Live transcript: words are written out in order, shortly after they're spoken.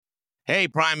Hey,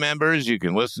 Prime members, you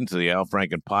can listen to the Al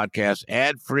Franken podcast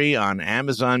ad-free on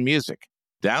Amazon Music.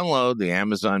 Download the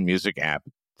Amazon Music app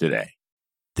today.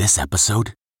 This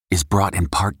episode is brought in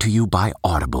part to you by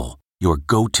Audible, your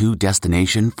go-to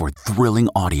destination for thrilling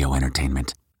audio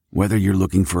entertainment. Whether you're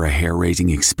looking for a hair-raising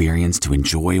experience to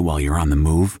enjoy while you're on the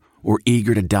move or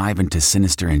eager to dive into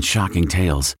sinister and shocking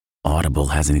tales, Audible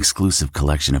has an exclusive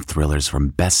collection of thrillers from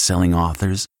best-selling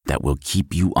authors that will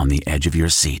keep you on the edge of your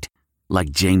seat.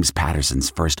 Like James Patterson's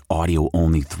first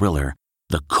audio-only thriller,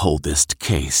 The Coldest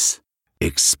Case.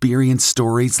 Experience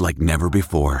stories like never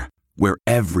before, where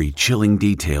every chilling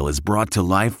detail is brought to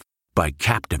life by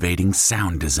captivating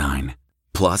sound design.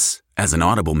 Plus, as an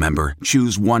Audible member,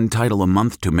 choose one title a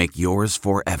month to make yours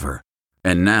forever.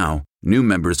 And now, new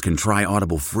members can try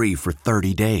Audible free for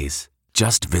 30 days.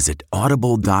 Just visit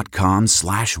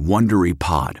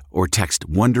audible.com/WonderyPod or text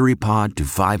WonderyPod to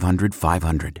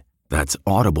 500-500. That's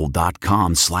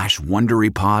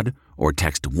audible.com/WonderyPod or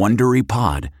text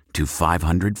WonderyPod to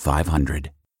 500-500.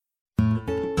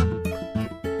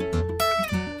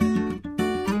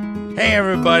 Hey,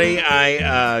 everybody.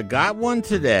 I got one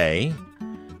today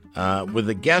with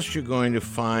a guest you're going to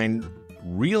find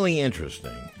really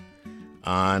interesting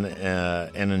on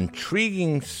an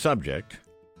intriguing subject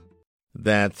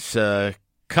that's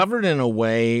covered in a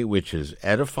way which is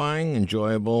edifying,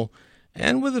 enjoyable,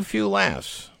 and with a few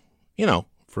laughs. You know,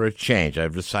 for a change,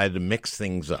 I've decided to mix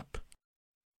things up.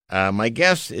 My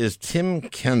guest is Tim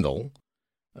Kendall,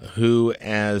 who,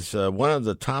 as one of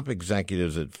the top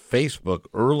executives at Facebook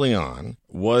early on,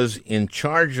 was in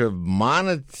charge of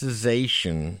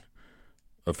monetization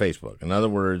of Facebook. In other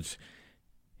words,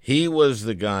 he was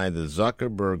the guy that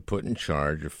Zuckerberg put in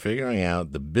charge of figuring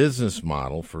out the business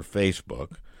model for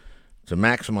Facebook to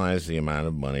maximize the amount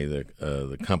of money that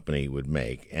the company would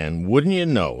make. And wouldn't you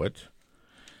know it,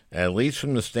 at least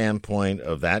from the standpoint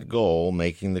of that goal,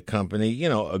 making the company, you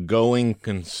know, a going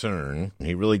concern,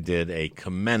 he really did a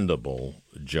commendable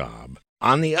job.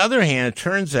 On the other hand, it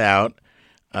turns out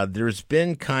there's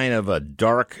been kind of a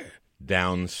dark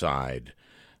downside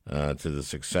to the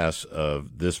success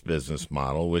of this business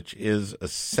model, which is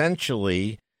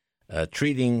essentially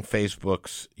treating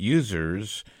Facebook's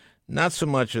users not so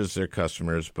much as their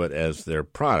customers, but as their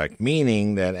product,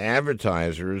 meaning that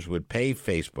advertisers would pay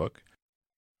Facebook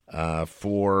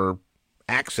for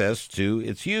access to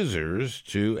its users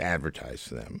to advertise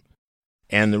to them.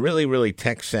 And the really, really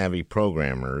tech-savvy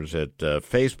programmers at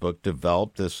Facebook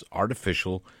developed this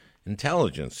artificial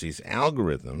intelligence, these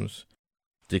algorithms,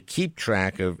 to keep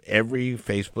track of every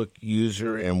Facebook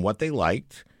user and what they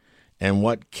liked and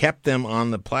what kept them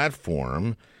on the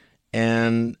platform.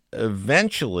 And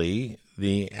eventually,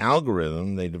 the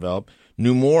algorithm they developed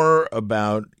knew more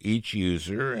about each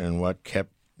user and what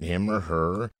kept him or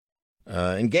her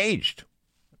engaged,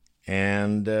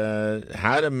 and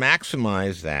how to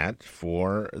maximize that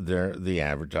for the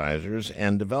advertisers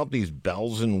and develop these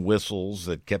bells and whistles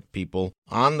that kept people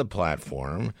on the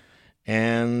platform,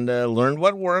 and learned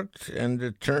what worked. And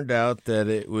it turned out that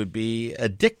it would be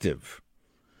addictive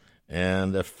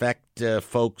and affect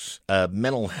folks'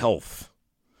 mental health,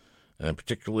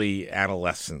 particularly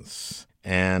adolescents.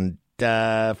 And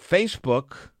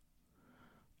Facebook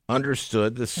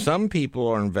understood that some people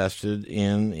are invested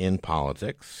in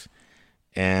politics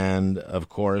and, of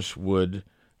course, would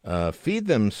feed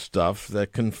them stuff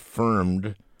that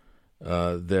confirmed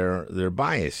their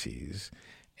biases.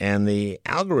 And the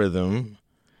algorithm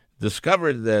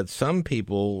discovered that some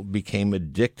people became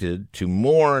addicted to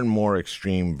more and more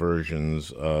extreme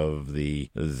versions of the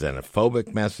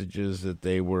xenophobic messages that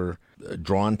they were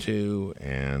drawn to,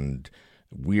 and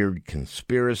weird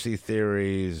conspiracy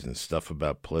theories and stuff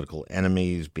about political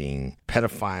enemies being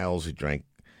pedophiles who drank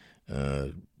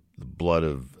the blood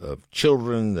of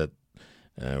children that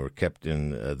were kept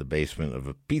in the basement of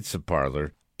a pizza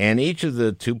parlor. And each of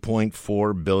the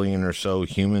 2.4 billion or so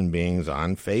human beings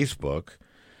on Facebook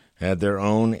had their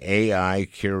own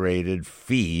AI-curated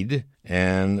feed.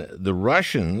 And the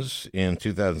Russians in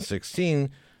 2016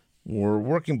 were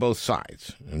working both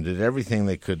sides and did everything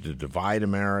they could to divide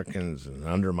Americans and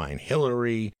undermine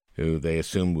Hillary, who they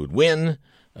assumed would win,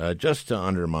 just to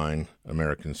undermine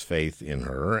Americans' faith in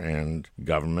her and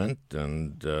government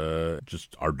and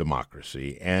just our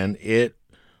democracy. And it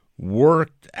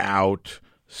worked out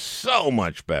so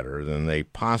much better than they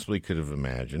possibly could have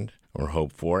imagined or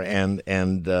hoped for. And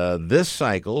this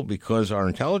cycle, because our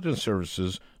intelligence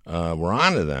services were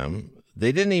onto them,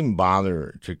 they didn't even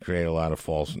bother to create a lot of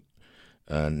false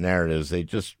narratives. They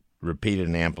just repeated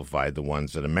and amplified the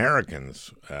ones that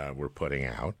Americans were putting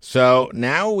out. So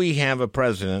now we have a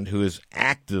president who is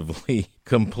actively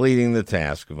completing the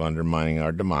task of undermining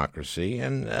our democracy,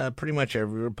 and pretty much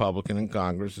every Republican in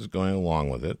Congress is going along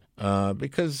with it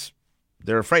because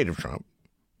they're afraid of Trump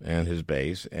and his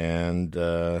base, and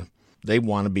they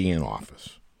want to be in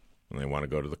office, and they want to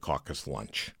go to the caucus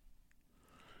lunch.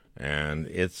 And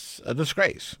it's a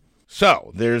disgrace.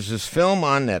 So there's this film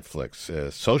on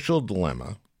Netflix, Social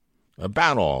Dilemma,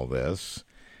 about all this,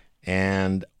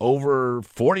 and over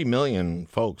 40 million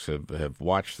folks have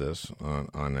watched this on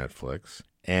Netflix,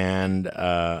 and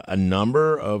a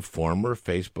number of former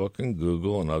Facebook and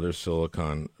Google and other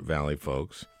Silicon Valley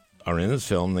folks are in this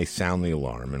film. They sound the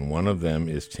alarm, and one of them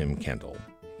is Tim Kendall.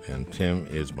 And Tim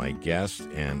is my guest,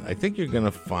 and I think you're going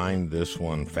to find this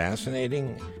one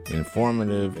fascinating,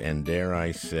 informative, and dare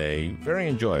I say, very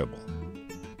enjoyable.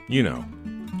 You know,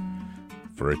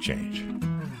 for a change.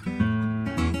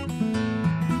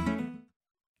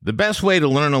 The best way to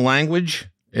learn a language?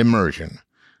 Immersion.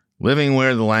 Living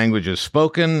where the language is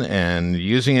spoken and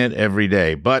using it every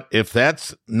day. But if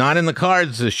that's not in the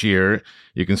cards this year,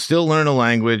 you can still learn a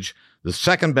language the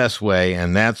second best way,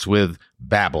 and that's with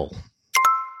Babbel.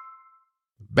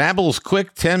 Babbel's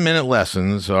quick 10-minute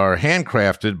lessons are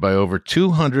handcrafted by over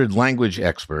 200 language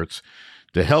experts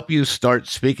to help you start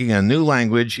speaking a new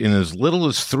language in as little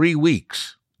as 3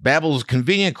 weeks. Babbel's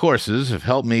convenient courses have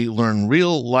helped me learn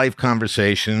real-life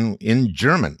conversation in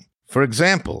German. For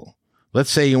example,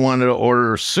 let's say you wanted to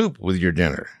order soup with your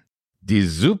dinner. Die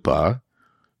Suppe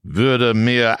würde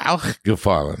mir auch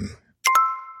gefallen.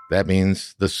 That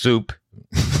means the soup.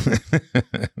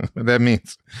 That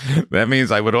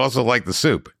means I would also like the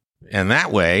soup. And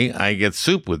that way, I get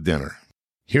soup with dinner.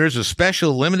 Here's a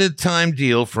special limited time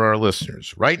deal for our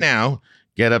listeners. Right now,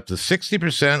 get up to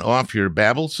 60% off your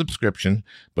Babbel subscription,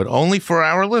 but only for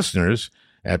our listeners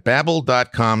at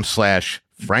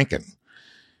babbel.com/Franken.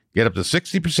 Get up to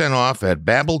 60% off at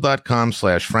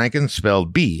babbel.com/Franken,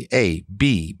 spelled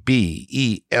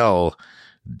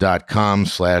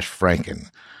BABBEL.com/Franken.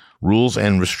 Rules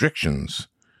and restrictions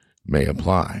may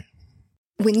apply.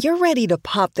 When you're ready to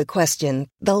pop the question,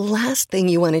 the last thing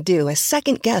you want to do is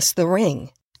second-guess the ring.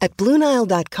 At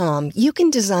BlueNile.com, you can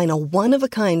design a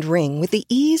one-of-a-kind ring with the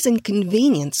ease and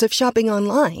convenience of shopping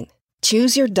online.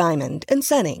 Choose your diamond and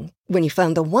setting. When you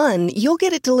find the one, you'll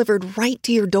get it delivered right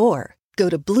to your door. Go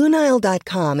to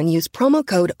BlueNile.com and use promo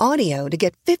code AUDIO to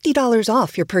get $50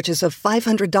 off your purchase of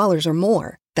 $500 or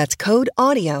more. That's code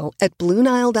AUDIO at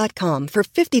BlueNile.com for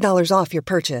 $50 off your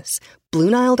purchase.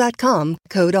 BlueNile.com,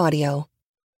 code AUDIO.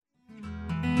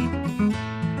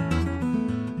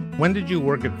 When did you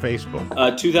work at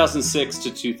Facebook? 2006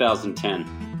 to 2010.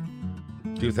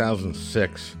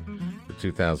 2006 to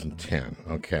 2010.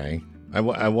 Okay. I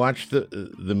watched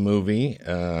the movie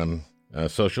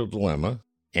Social Dilemma,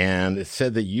 and it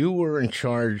said that you were in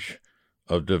charge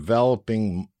of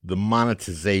developing the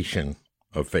monetization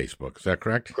of Facebook. Is that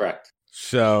correct? Correct.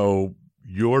 So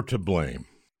you're to blame.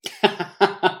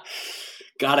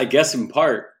 God, I guess in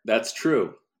part, that's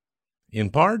true. In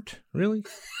part? Really?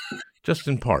 Just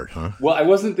in part, huh? Well, I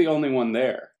wasn't the only one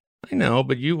there. I know,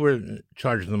 but you were in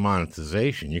charge of the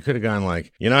monetization. You could have gone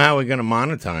like, you know how we're going to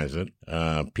monetize it?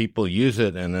 People use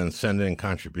it and then send in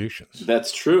contributions.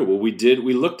 That's true. Well, we did.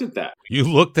 We looked at that. You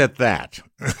looked at that.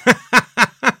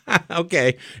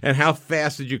 Okay. And how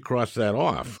fast did you cross that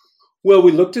off? Well,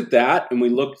 we looked at that, and we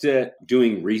looked at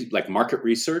doing market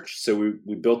research. So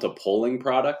we built a polling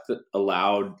product that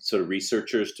allowed sort of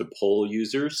researchers to poll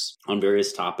users on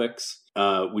various topics.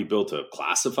 We built a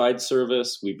classified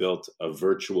service. We built a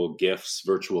virtual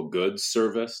goods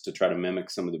service to try to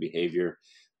mimic some of the behavior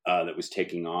that was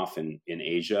taking off in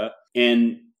Asia.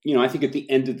 And, I think at the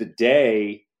end of the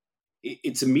day,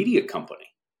 it's a media company.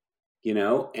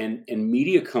 And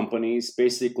media companies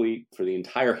basically for the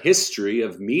entire history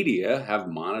of media have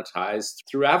monetized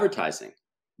through advertising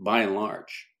by and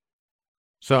large.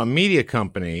 So a media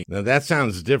company, now that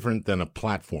sounds different than a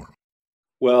platform.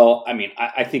 Well, I mean,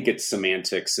 I think it's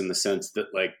semantics in the sense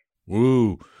that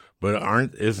but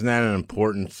isn't that an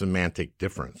important semantic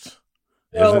difference?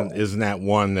 Well, Isn't that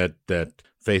one that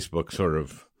Facebook sort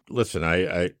of, listen,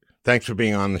 I thanks for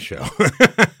being on the show,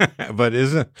 but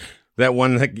isn't that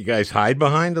one that you guys hide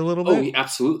behind a little bit? Oh,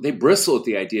 absolutely. They bristle at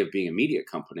the idea of being a media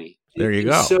company. There you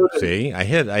go. See, I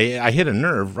hit a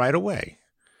nerve right away.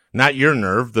 Not your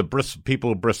nerve,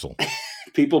 people bristle.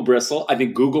 People bristle. I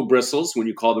think Google bristles when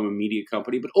you call them a media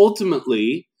company. But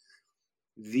ultimately,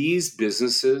 these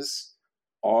businesses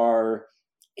are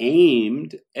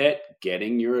aimed at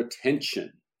getting your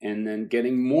attention and then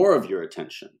getting more of your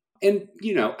attention. And,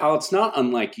 Al, it's not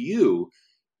unlike you.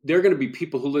 there are going to be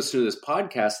people who listen to this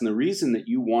podcast, and the reason that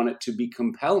you want it to be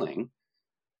compelling,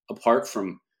 apart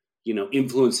from,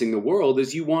 influencing the world,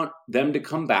 is you want them to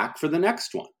come back for the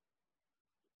next one.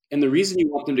 And the reason you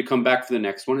want them to come back for the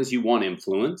next one is you want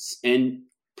influence. And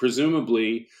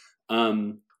presumably,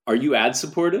 are you ad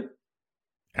supported?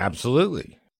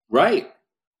 Absolutely. Right.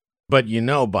 But,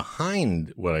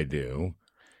 behind what I do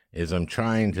is I'm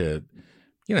trying to,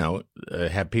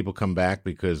 have people come back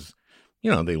because,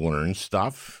 they learn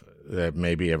stuff that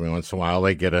maybe every once in a while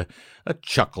they get a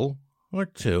chuckle or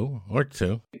two.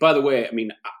 By the way,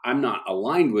 I'm not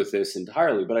aligned with this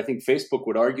entirely, but I think Facebook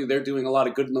would argue they're doing a lot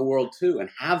of good in the world too, and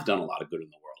have done a lot of good in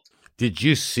the world. Did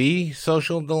you see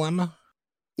Social Dilemma?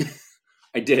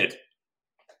 I did.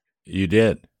 You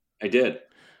did? I did.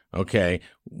 Okay.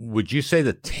 Would you say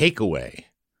the takeaway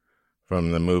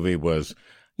from the movie was,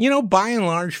 by and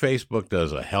large, Facebook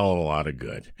does a hell of a lot of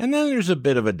good, and then there's a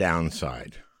bit of a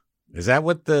downside? Is that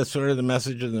what the sort of the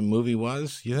message of the movie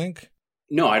was, you think?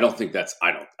 No, I don't think it's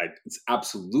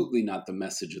absolutely not the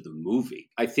message of the movie.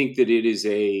 I think that it is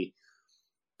a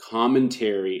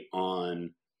commentary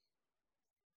on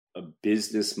a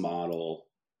business model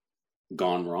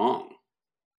gone wrong.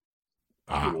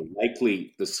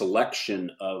 Likely the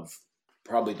selection of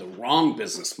probably the wrong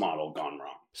business model gone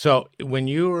wrong. So when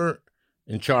you were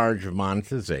in charge of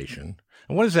monetization,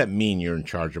 and what does that mean, you're in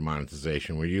charge of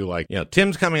monetization? Were you like,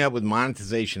 Tim's coming up with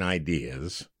monetization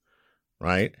ideas,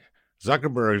 right?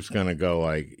 Zuckerberg's going to go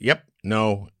like, yep,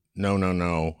 no, yep,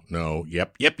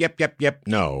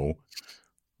 no.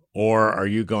 Or are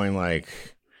you going like,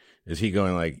 is he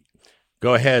going like,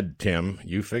 go ahead, Tim,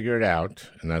 you figure it out,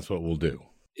 and that's what we'll do?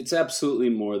 It's absolutely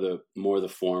more the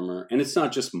former, and it's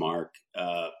not just Mark.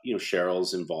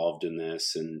 Cheryl's involved in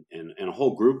this, and a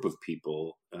whole group of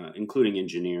people, including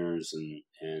engineers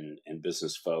and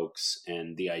business folks.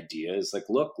 And the idea is like,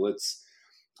 look, let's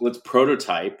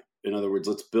prototype. In other words,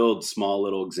 let's build small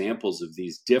little examples of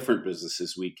these different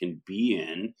businesses we can be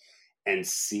in, and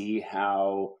see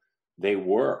how they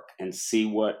work, and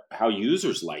see how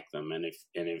users like them, and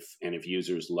if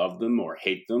users love them or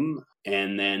hate them.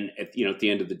 And then at the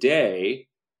end of the day,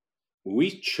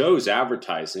 we chose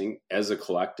advertising as a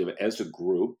collective, as a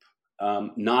group,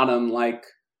 not unlike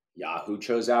Yahoo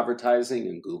chose advertising,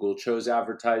 and Google chose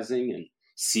advertising, and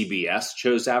CBS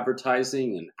chose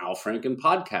advertising, and Al Franken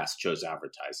podcast chose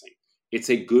advertising. It's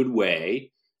a good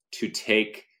way to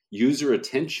take user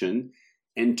attention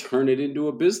and turn it into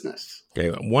a business. Okay,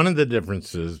 one of the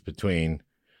differences between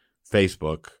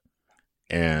Facebook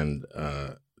and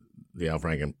the Al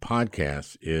Franken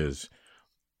podcast is,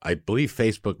 I believe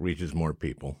Facebook reaches more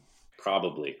people.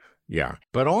 Probably. Yeah.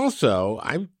 But also,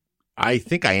 I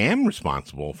think I am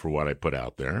responsible for what I put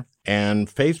out there. And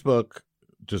Facebook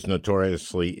just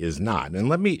notoriously is not. And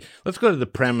let's go to the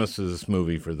premise of this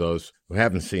movie for those who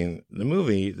haven't seen the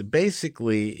movie.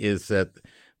 Basically is that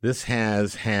this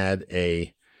has had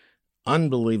a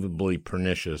unbelievably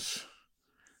pernicious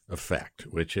effect,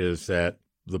 which is that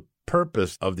the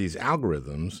purpose of these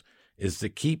algorithms is to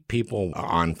keep people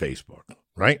on Facebook,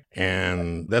 right?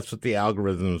 And that's what the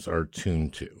algorithms are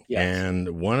tuned to. Yes.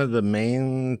 And one of the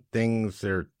main things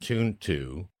they're tuned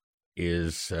to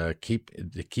is to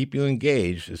keep you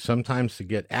engaged, is sometimes to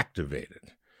get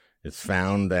activated. It's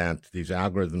found that these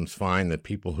algorithms find that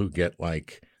people who get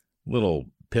like little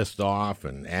pissed off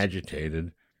and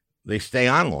agitated, they stay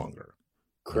on longer.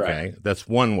 Correct. Okay? That's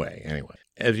one way, anyway.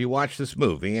 As you watch this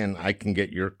movie, and I can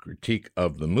get your critique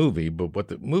of the movie, but what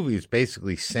the movie is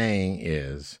basically saying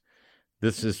is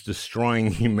this is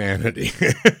destroying humanity.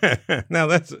 Now,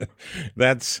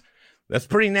 that's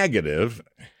pretty negative,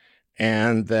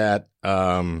 and that,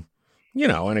 and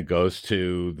it goes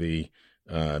to the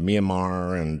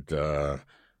Myanmar and the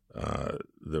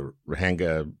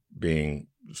Rohingya being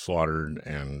slaughtered,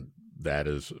 and that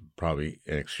is probably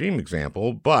an extreme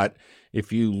example. But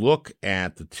if you look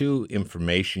at the two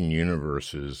information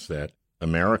universes that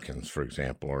Americans, for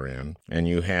example, are in, and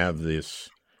you have this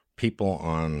people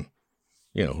on,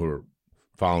 who are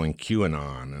following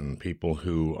QAnon, and people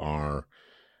who are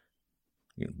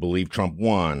believe Trump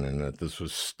won and that this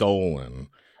was stolen,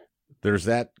 there's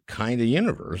that kind of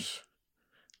universe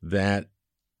that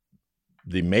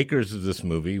the makers of this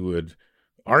movie would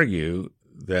argue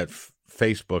that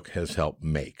Facebook has helped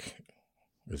make.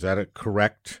 Is that a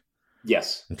correct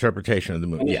interpretation of the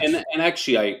movie? Yes. And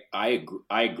actually, I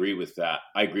agree with that.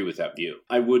 I agree with that view.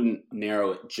 I wouldn't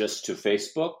narrow it just to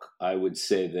Facebook. I would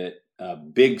say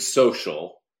that big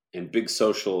social,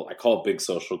 I call it big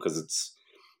social because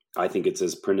I think it's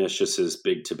as pernicious as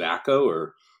big tobacco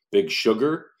or big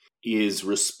sugar. is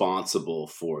responsible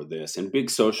for this. And big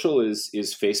social is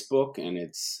Facebook, and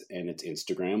it's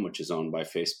Instagram, which is owned by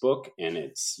Facebook, and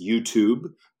it's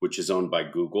YouTube, which is owned by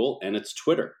Google, and it's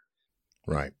Twitter.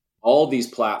 Right. All these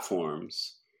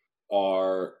platforms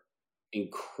are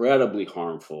incredibly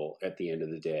harmful at the end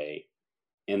of the day.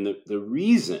 And the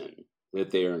reason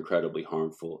that they are incredibly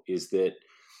harmful is that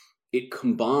it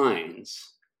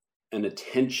combines an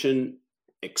attention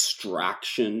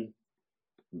extraction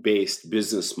based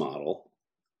business model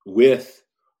with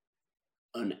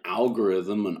an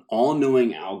algorithm, an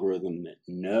all-knowing algorithm that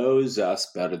knows us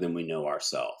better than we know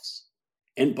ourselves.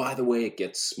 And by the way, it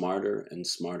gets smarter and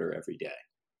smarter every day.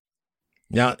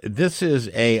 Now, this is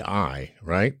AI,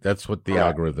 right? That's what the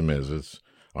algorithm is. It's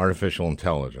artificial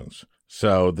intelligence.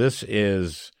 So this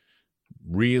is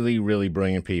really, really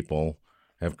brilliant people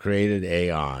have created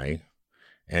AI,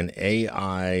 and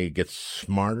AI gets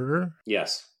smarter.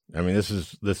 Yes. I mean, this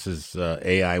is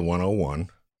AI 101.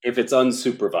 If it's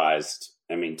unsupervised,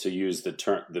 I mean, to use the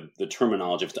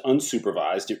terminology, if it's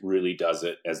unsupervised, it really does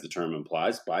it, as the term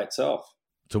implies, by itself.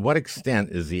 To what extent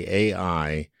is the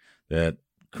AI that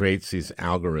creates these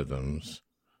algorithms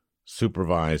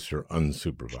supervised or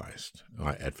unsupervised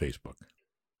at Facebook?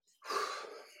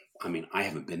 I mean, I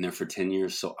haven't been there for 10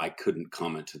 years, so I couldn't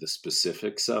comment to the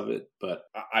specifics of it, but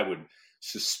I would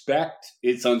suspect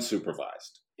it's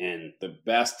unsupervised. And the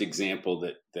best example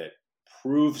that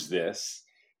proves this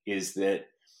is that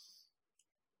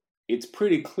it's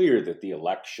pretty clear that the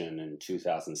election in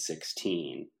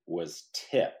 2016 was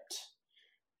tipped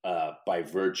by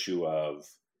virtue of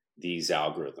these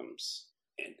algorithms.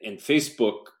 And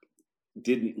Facebook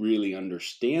didn't really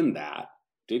understand that,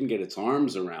 didn't get its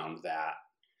arms around that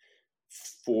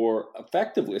for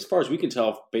effectively, as far as we can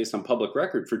tell, based on public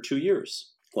record, for 2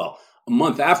 years. Well, a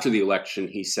month after the election,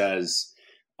 he says,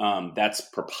 that's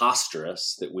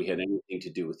preposterous that we had anything to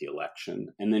do with the election.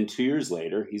 And then 2 years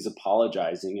later, he's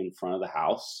apologizing in front of the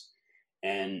House,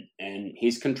 and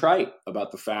he's contrite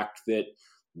about the fact that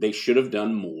they should have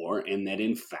done more, and that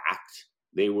in fact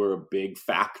they were a big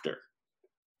factor.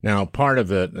 Now, part of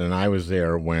it, and I was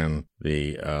there when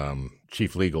the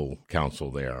chief legal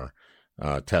counsel there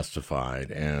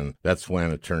testified, and that's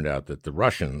when it turned out that the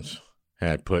Russians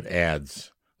had put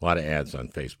ads, a lot of ads on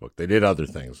Facebook. They did other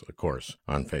things, of course,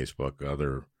 on Facebook,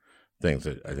 other things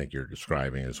that I think you're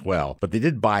describing as well. But they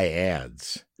did buy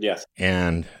ads. Yes.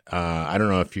 And I don't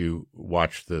know if you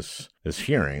watched this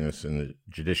hearing, this in the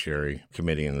Judiciary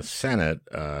Committee in the Senate.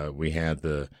 We had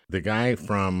the guy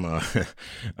from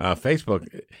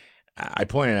Facebook. I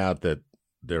pointed out that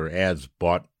there were ads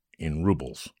bought in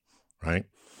rubles, right?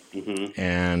 Mm-hmm.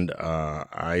 And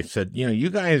I said,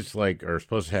 you guys are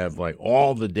supposed to have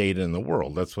all the data in the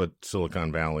world. That's what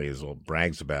Silicon Valley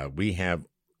brags about. We have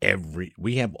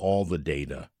all the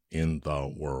data in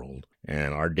the world,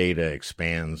 and our data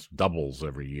doubles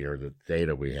every year, the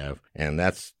data we have. And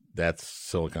that's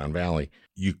Silicon Valley.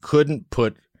 You couldn't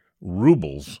put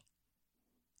rubles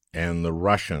and the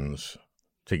Russians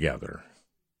together.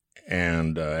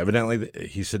 And evidently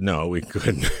he said, no, we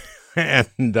couldn't.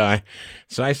 And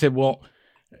so I said, well,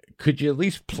 could you at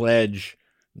least pledge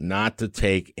not to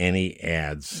take any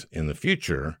ads in the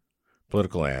future,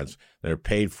 political ads, that are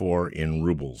paid for in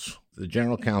rubles? The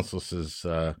general counsel says,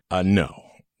 no,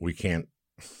 we can't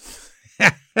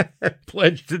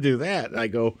pledge to do that. I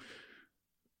go,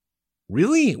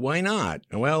 really? Why not?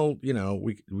 Well,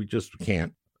 we just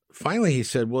can't. Finally, he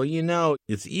said, well,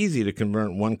 it's easy to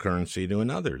convert one currency to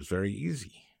another. It's very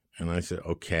easy. And I said,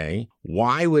 okay,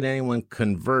 why would anyone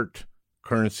convert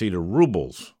currency to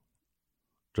rubles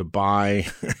to buy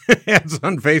ads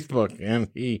on Facebook? And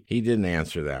he didn't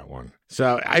answer that one.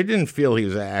 So I didn't feel he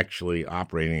was actually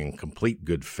operating in complete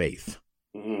good faith.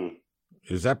 Mm-hmm.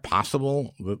 Is that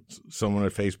possible that someone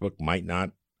at Facebook might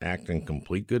not act in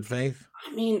complete good faith?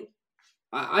 I mean,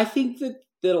 I think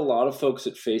that a lot of folks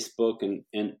at Facebook,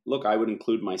 and look, I would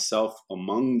include myself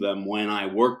among them when I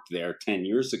worked there 10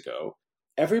 years ago,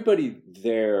 everybody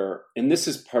there, and this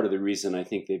is part of the reason I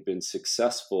think they've been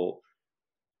successful,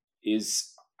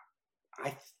 is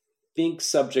I think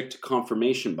subject to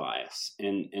confirmation bias.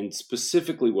 And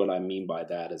specifically what I mean by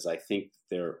that is I think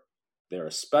they're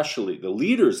especially, the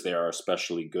leaders there are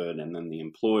especially good, and then the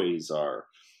employees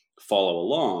follow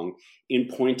along in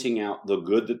pointing out the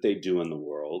good that they do in the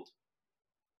world,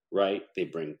 right? They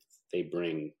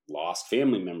bring lost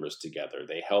family members together.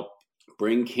 They help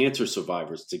bring cancer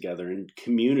survivors together in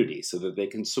community so that they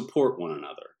can support one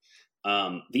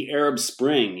another. The Arab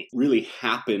Spring really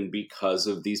happened because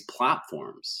of these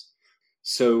platforms.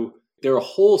 So there are a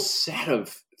whole set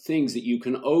of things that you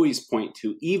can always point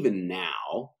to, even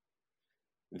now,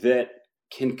 that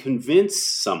can convince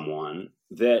someone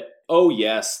that, oh,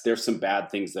 yes, there's some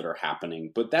bad things that are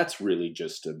happening, but that's really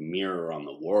just a mirror on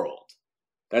the world.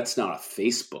 That's not a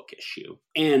Facebook issue.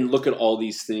 And look at all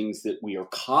these things that we are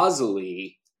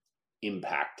causally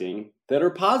impacting that are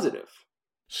positive.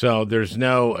 So there's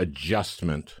no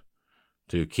adjustment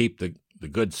to keep the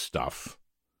good stuff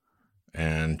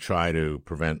and try to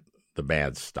prevent the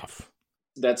bad stuff.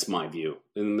 That's my view,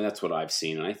 and that's what I've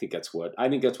seen, and I think that's what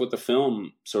the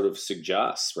film sort of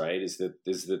suggests, right? Is that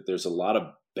there's a lot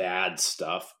of bad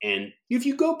stuff, and if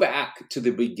you go back to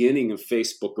the beginning of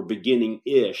Facebook or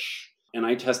beginning-ish, and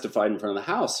I testified in front of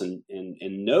the House and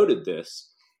noted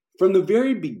this from the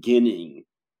very beginning,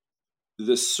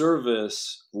 the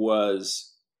service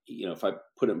was, if I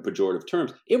put it in pejorative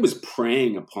terms, it was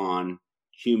preying upon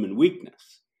human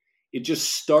weakness. It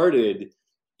just started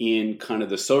in kind of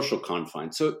the social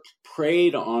confines. So it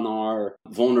preyed on our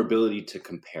vulnerability to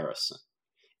comparison.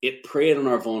 It preyed on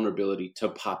our vulnerability to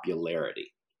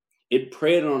popularity. It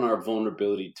preyed on our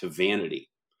vulnerability to vanity.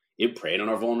 It preyed on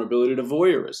our vulnerability to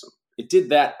voyeurism. It did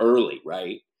that early,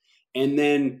 right? And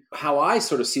then how I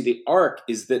sort of see the arc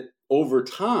is that over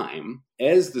time,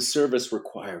 as the service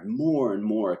required more and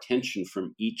more attention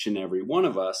from each and every one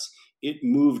of us, it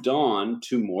moved on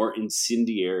to more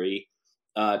incendiary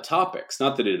topics.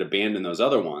 Not that it abandoned those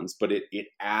other ones, but it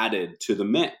added to the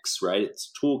mix, right?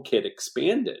 Its toolkit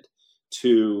expanded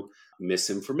to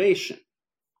misinformation,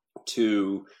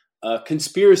 to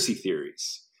conspiracy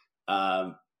theories,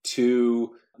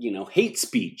 to hate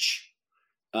speech.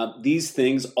 These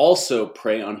things also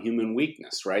prey on human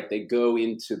weakness, right? They go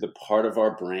into the part of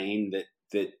our brain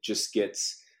that just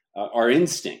gets our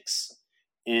instincts.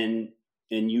 And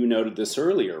you noted this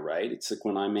earlier, right? It's like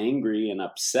when I'm angry and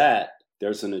upset,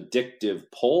 there's an addictive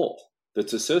pull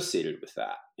that's associated with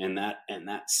that. And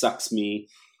that sucks me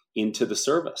into the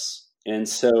service. And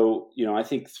so, I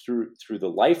think through the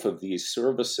life of these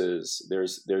services,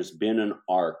 there's been an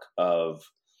arc of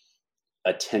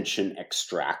attention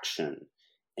extraction.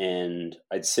 And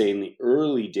I'd say in the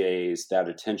early days, that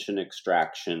attention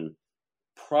extraction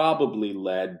probably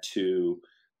led to,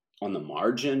 on the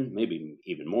margin, maybe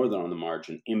even more than on the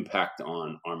margin, impact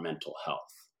on our mental health.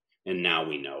 And now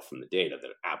we know from the data that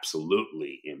it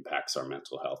absolutely impacts our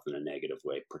mental health in a negative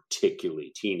way,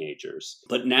 particularly teenagers.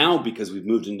 But now, because we've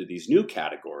moved into these new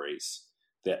categories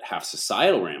that have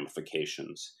societal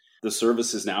ramifications, the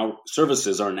services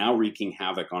are now wreaking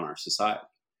havoc on our society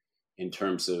in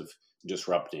terms of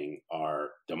disrupting our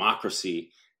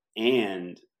democracy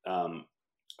and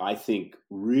I think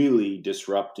really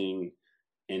disrupting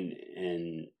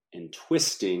and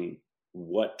twisting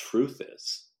what truth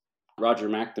is. Roger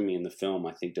McNamee in the film,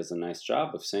 I think, does a nice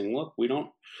job of saying, look, we no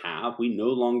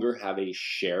longer have a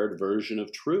shared version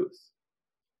of truth.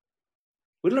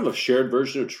 We don't have a shared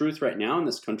version of truth right now in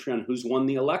this country on who's won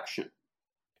the election.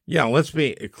 Yeah, let's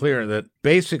be clear that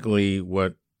basically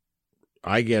what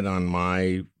I get on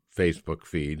my Facebook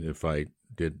feed, if I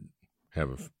did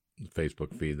have a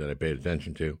Facebook feed that I paid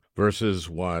attention to, versus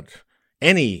what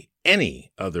any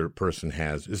other person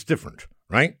has is different,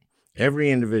 right?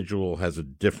 Every individual has a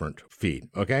different feed,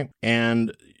 okay?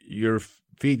 And your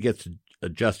feed gets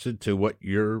adjusted to what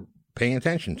you're paying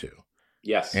attention to.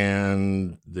 Yes.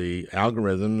 And the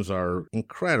algorithms are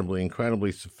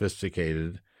incredibly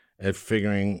sophisticated at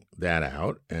figuring that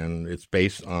out. And it's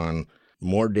based on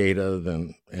more data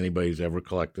than anybody's ever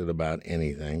collected about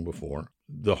anything before.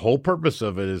 The whole purpose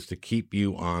of it is to keep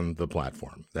you on the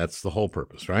platform. That's the whole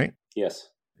purpose, right? Yes.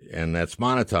 And that's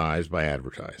monetized by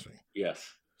advertising.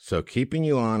 Yes. So keeping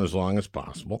you on as long as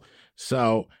possible.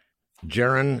 So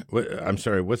Jaron, I'm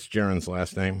sorry, what's Jaron's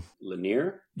last name?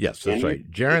 Lanier? Yes, that's right.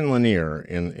 Jaron Lanier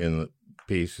in the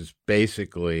piece is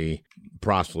basically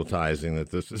proselytizing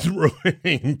that this is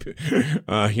ruining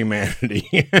humanity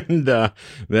and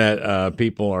that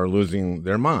people are losing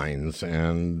their minds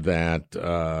and that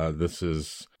this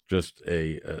is just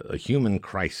a human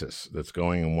crisis that's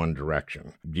going in one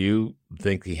direction. Do you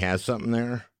think he has something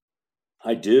there?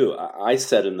 I do. I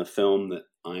said in the film that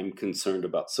I'm concerned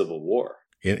about civil war.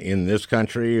 In this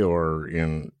country or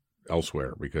in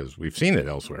elsewhere? Because we've seen it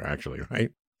elsewhere, actually,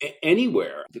 right?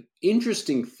 Anywhere. The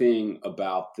interesting thing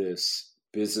about this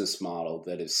business model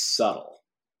that is subtle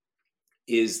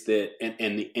is that,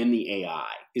 and the AI,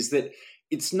 is that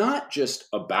it's not just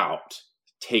about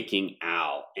taking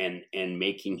Al and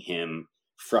making him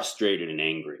frustrated and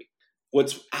angry.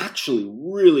 What's actually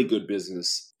really good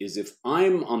business is if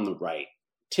I'm on the right,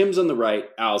 Tim's on the right,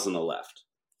 Al's on the left.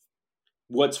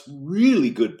 What's really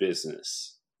good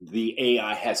business, the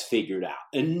AI has figured out.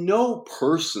 And no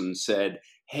person said,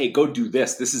 hey, go do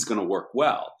this. This is going to work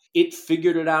well. It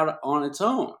figured it out on its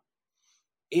own.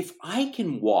 if I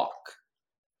can walk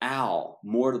Al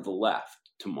more to the left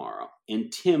tomorrow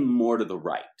and Tim more to the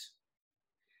right,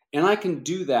 and I can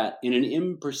do that in an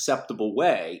imperceptible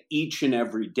way each and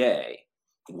every day,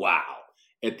 wow,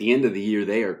 at the end of the year,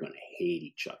 they are going to hate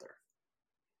each other.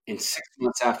 And 6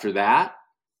 months after that,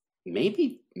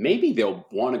 maybe they'll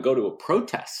want to go to a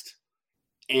protest.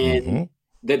 And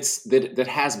that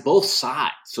has both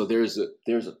sides. So there's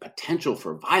a potential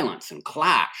for violence and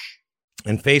clash.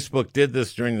 And Facebook did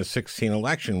this during the 2016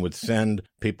 election, would send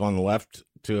people on the left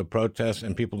to a protest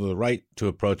and people to the right to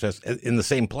a protest in the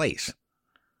same place.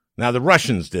 Now, the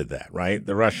Russians did that, right?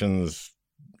 The Russians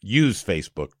used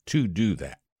Facebook to do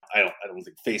that. I don't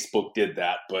think Facebook did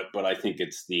that, but I think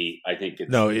it's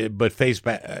but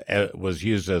Facebook was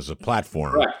used as a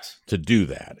platform to do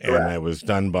that, and it was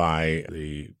done by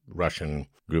the Russian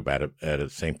group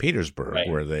at St. Petersburg,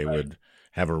 where they would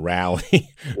have a rally,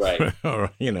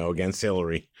 against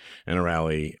Hillary and a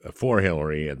rally for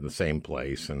Hillary at the same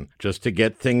place, and just to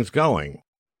get things going.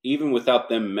 Even without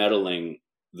them meddling,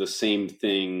 the same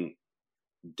thing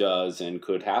does and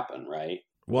could happen, right?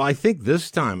 Well, I think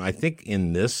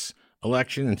in this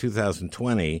election in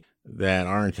 2020, that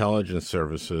our intelligence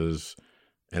services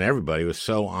and everybody was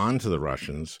so on to the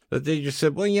Russians that they just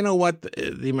said, well, you know what?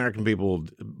 The American people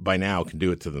by now can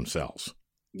do it to themselves.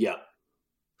 Yeah.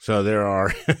 So there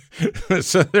are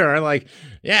like,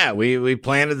 yeah, we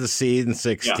planted the seed in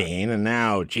 2016 and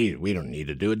now, gee, we don't need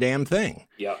to do a damn thing.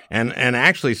 Yeah. And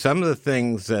actually some of the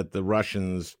things that the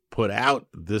Russians put out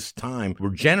this time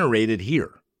were generated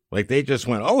here. Like they just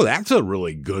went, oh, that's a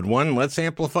really good one. Let's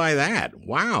amplify that.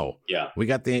 Wow. Yeah. We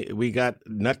got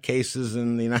nutcases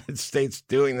in the United States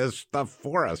doing this stuff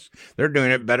for us. They're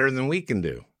doing it better than we can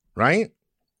do. Right?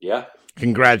 Yeah.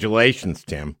 Congratulations,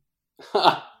 Tim.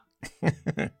 I'm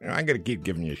going to keep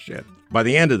giving you shit. By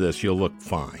the end of this, you'll look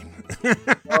fine.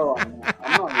 Oh, I'm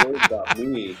not worried about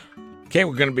me. Okay,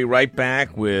 we're going to be right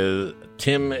back with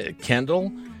Tim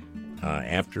Kendall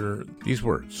after these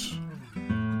words.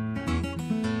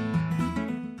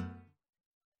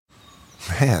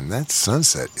 Man, that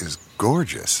sunset is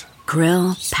gorgeous.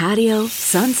 Grill, patio,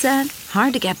 sunset.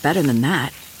 Hard to get better than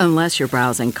that. Unless you're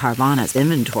browsing Carvana's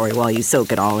inventory while you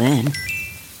soak it all in.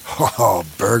 Oh,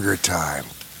 burger time.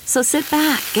 So sit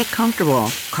back, get comfortable.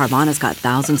 Carvana's got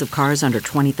thousands of cars under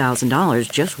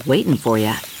 $20,000 just waiting for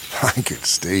you. I could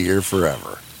stay here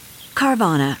forever.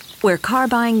 Carvana, where car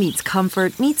buying meets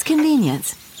comfort meets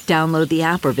convenience. Download the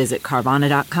app or visit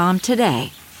Carvana.com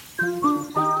today.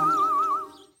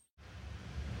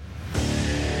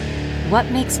 What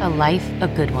makes a life a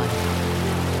good one?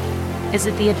 Is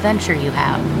it the adventure you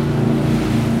have?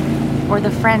 Or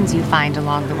the friends you find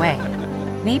along the way?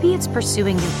 Maybe it's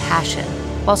pursuing your passion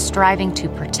while striving to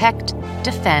protect,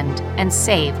 defend, and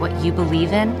save what you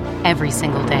believe in every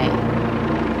single day.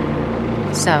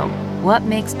 So, what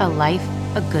makes a life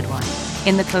a good one?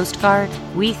 In the Coast Guard,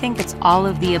 we think it's all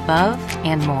of the above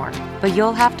and more, but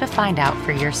you'll have to find out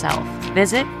for yourself.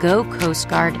 Visit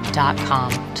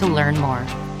gocoastguard.com to learn more.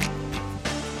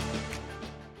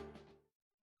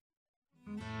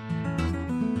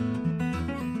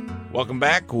 Welcome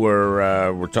back.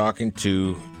 We're talking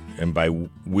to, and by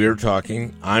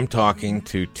I'm talking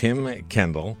to Tim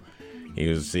Kendall. He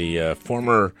was the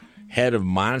former head of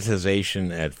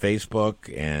monetization at Facebook,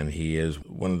 and he is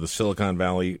one of the Silicon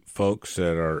Valley folks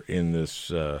that are in this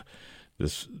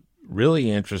really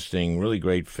interesting, really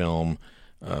great film,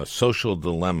 Social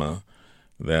Dilemma,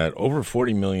 that over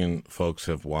 40 million folks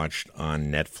have watched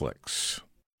on Netflix.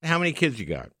 How many kids you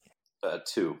got?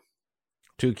 2.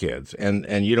 2 kids,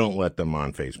 and you don't let them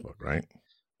on Facebook, right?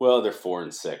 Well, they're 4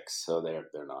 and 6, so they're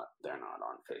not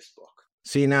on Facebook.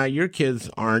 See, now your kids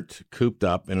aren't cooped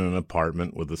up in an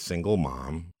apartment with a single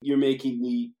mom. You're making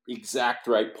the exact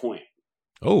right point.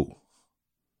 Oh,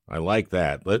 I like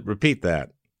that. Repeat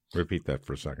that. Repeat that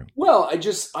for a second. Well, I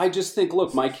just think,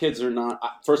 look, my kids are not.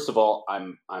 First of all,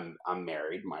 I'm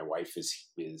married. My wife is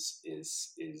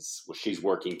well, she's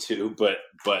working too, but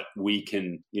we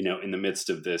can, in the midst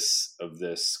of this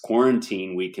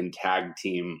quarantine, we can tag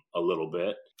team a little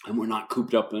bit, and we're not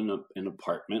cooped up in an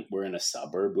apartment. We're in a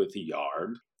suburb with a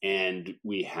yard, and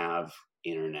we have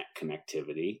internet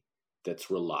connectivity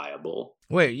that's reliable.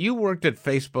 Wait, you worked at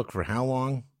Facebook for how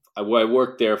long? I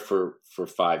worked there for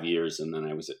 5 years, and then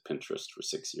I was at Pinterest for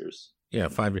 6 years. Yeah,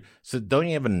 5 years. So don't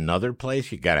you have another place?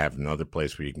 You got to have another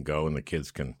place where you can go and the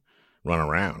kids can run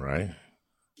around, right?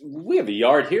 We have a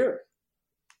yard here.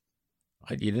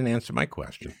 You didn't answer my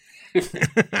question. Do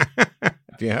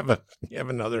you have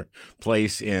another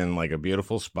place in like a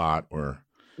beautiful spot where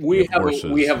we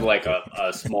have like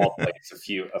a small place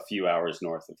a few hours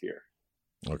north of here.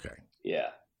 Okay.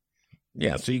 Yeah.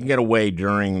 Yeah, so you can get away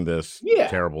during this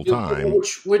terrible time.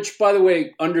 Which, by the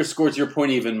way, underscores your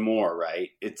point even more, right?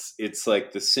 It's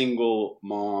like the single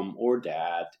mom or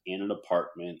dad in an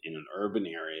apartment in an urban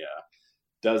area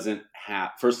doesn't have,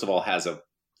 first of all, has a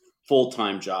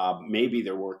full-time job. Maybe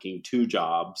they're working 2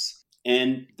 jobs,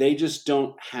 and they just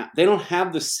don't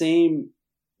have the same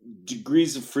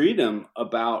degrees of freedom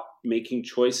about making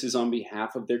choices on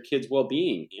behalf of their kids'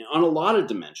 well-being on a lot of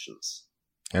dimensions.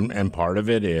 And part of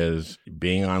it is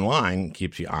being online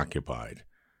keeps you occupied.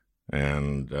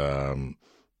 And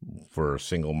for a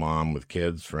single mom with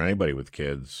kids, for anybody with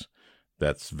kids,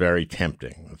 that's very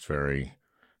tempting. It's very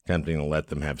tempting to let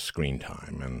them have screen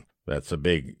time. And that's a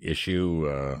big issue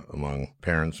among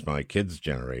parents, my kids'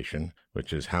 generation,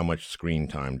 which is how much screen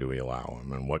time do we allow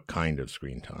them and what kind of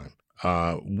screen time?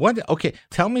 Okay,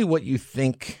 tell me what you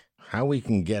think, how we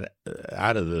can get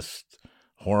out of this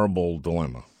horrible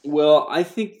dilemma. Well, I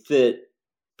think that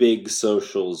Big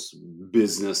Social's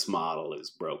business model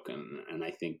is broken, and I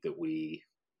think that we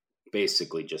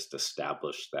basically just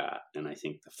established that, and I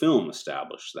think the film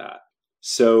established that.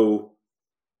 So,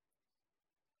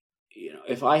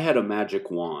 if I had a magic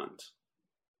wand,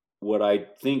 what I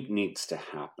think needs to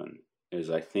happen is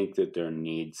I think that there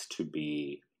needs to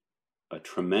be a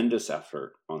tremendous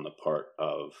effort on the part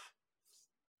of,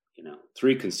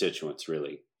 3 constituents,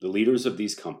 really. The leaders of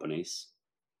these companies,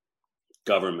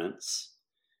 governments,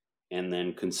 and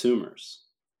then consumers.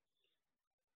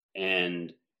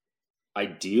 And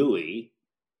ideally,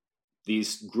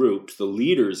 these groups, the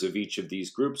leaders of each of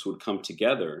these groups would come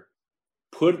together,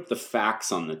 put the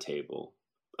facts on the table,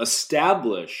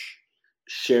 establish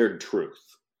shared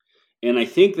truth. And I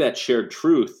think that shared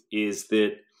truth is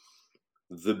that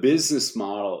the business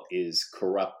model is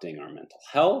corrupting our mental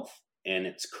health and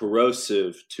it's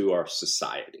corrosive to our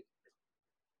society.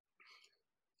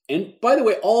 And by the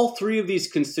way, all 3 of these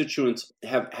constituents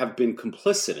have been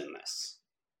complicit in this.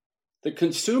 The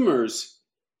consumers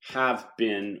have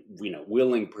been,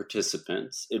 willing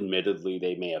participants. Admittedly,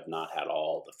 they may have not had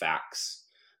all the facts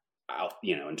out,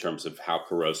 in terms of how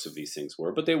corrosive these things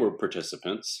were, but they were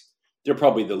participants. They're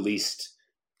probably the least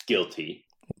guilty.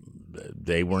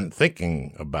 They weren't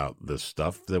thinking about this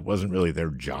stuff. That wasn't really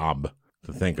their job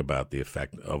to think about the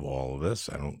effect of all of this.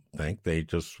 I don't think they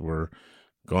just were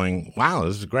going, wow,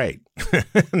 this is great.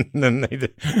 And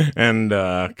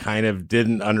then kind of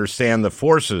didn't understand the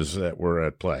forces that were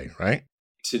at play, right?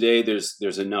 Today,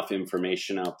 there's enough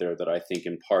information out there that I think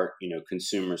in part,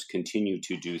 consumers continue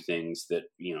to do things that,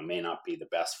 may not be the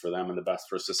best for them and the best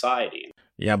for society.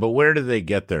 Yeah, but where do they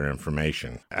get their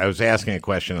information? I was asking a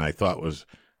question I thought was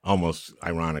almost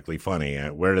ironically funny.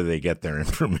 Where do they get their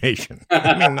information?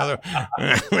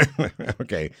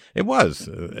 Okay, it was,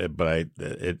 but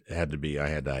it had to be. I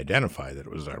had to identify that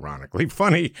it was ironically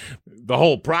funny. The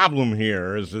whole problem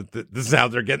here is that this is how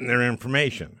they're getting their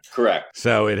information. Correct.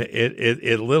 So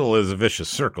it little is a vicious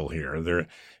circle here. They're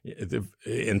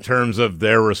in terms of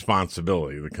their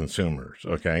responsibility, the consumers.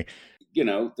 Okay.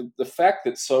 The fact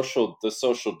that the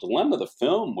social dilemma, the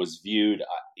film was viewed,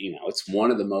 it's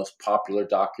one of the most popular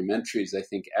documentaries I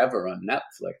think ever on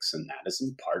Netflix. And that is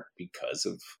in part because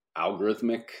of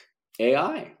algorithmic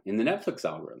AI in the Netflix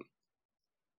algorithm.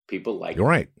 People like You're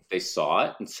right. They saw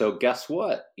it. And so guess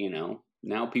what?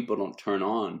 Now people don't turn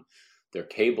on their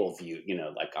cable view,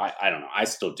 I don't know. I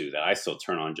still do that. I still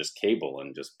turn on just cable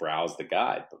and just browse the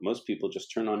guide. But most people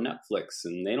just turn on Netflix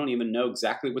and they don't even know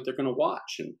exactly what they're going to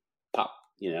watch. And pop,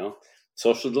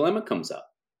 social dilemma comes up.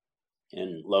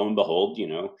 And lo and behold,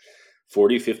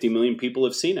 40, 50 million people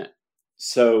have seen it.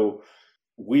 So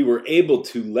we were able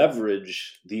to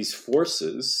leverage these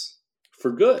forces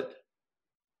for good,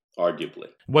 arguably.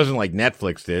 It wasn't like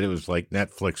Netflix did. It was like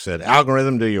Netflix said,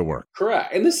 algorithm, do your work.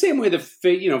 Correct. In the same way that,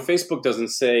 Facebook doesn't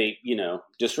say,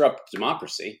 disrupt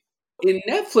democracy. In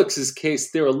Netflix's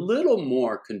case, they're a little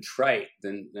more contrite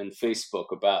than Facebook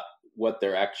about what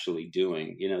they're actually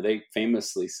doing. They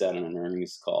famously said in an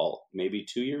earnings call maybe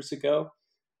 2 years ago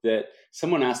that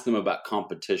someone asked them about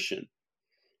competition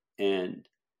and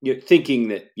thinking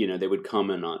that, they would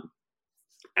comment on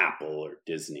Apple or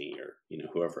Disney or,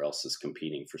 whoever else is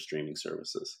competing for streaming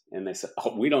services. And they said,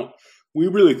 we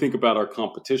really think about our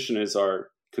competition as our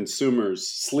consumers'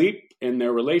 sleep and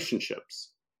their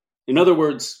relationships. In other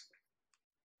words,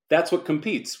 that's what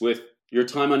competes with your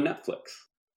time on Netflix.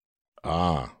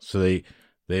 So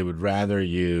they would rather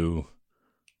you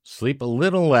sleep a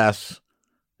little less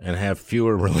and have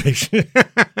fewer relations.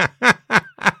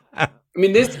 I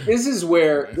mean, this is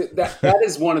where that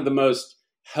is one of the most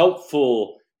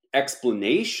helpful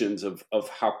explanations of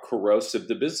how corrosive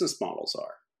the business models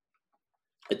are.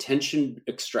 Attention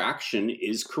extraction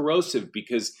is corrosive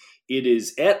because it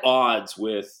is at odds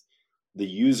with the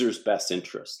user's best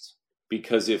interests.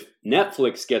 Because if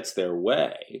Netflix gets their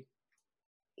way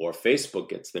or Facebook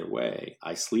gets their way,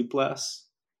 I sleep less.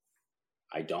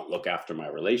 I don't look after my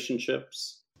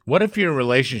relationships. What if your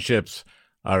relationships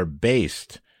are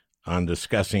based on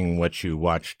discussing what you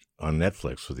watched on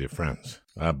Netflix with your friends?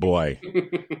 Boy,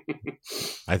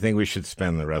 I think we should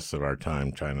spend the rest of our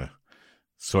time trying to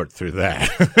sort through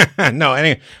that. No,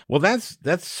 anyway, well,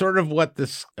 that's sort of what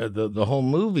this the whole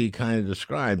movie kind of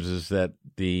describes, is that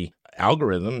the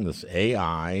algorithm, this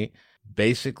AI,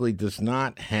 basically does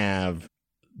not have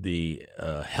the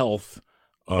health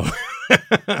of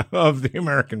of the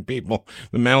American people,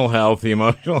 the mental health, the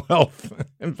emotional health,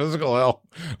 and physical health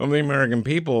of the American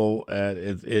people.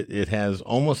 It has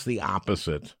almost the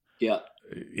opposite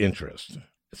interest.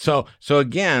 So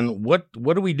again, what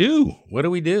do we do? What do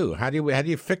we do? How do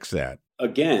you fix that?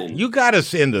 Again, you got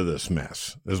us into this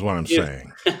mess, is what I'm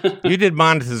saying. You did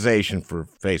monetization for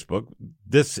Facebook.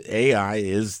 This AI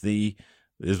is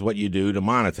what you do to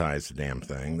monetize the damn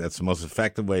thing. That's the most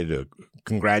effective way to do it.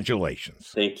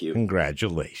 Congratulations. Thank you.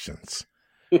 Congratulations.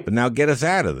 But now get us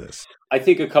out of this. I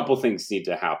think a couple things need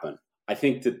to happen. I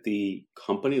think that the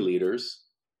company leaders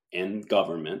and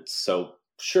governments, so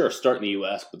sure, start in the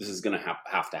US, but this is going to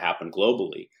have to happen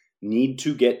globally, need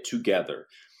to get together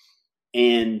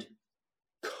and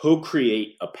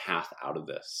co-create a path out of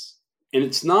this. And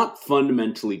it's not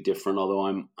fundamentally different, although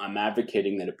I'm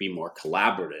advocating that it be more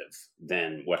collaborative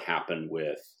than what happened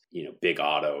with, big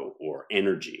auto or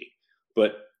energy.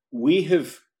 But we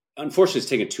have, unfortunately, it's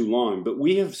taken too long, but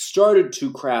we have started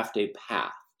to craft a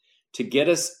path to get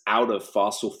us out of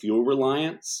fossil fuel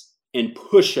reliance and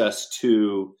push us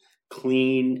to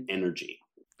clean energy.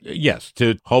 Yes,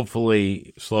 to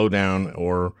hopefully slow down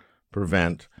or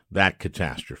prevent that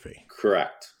catastrophe.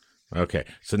 Correct. Okay,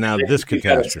 so now this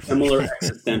catastrophe. Similar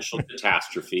existential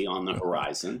catastrophe on the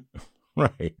horizon.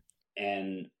 Right.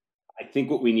 And I think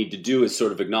what we need to do is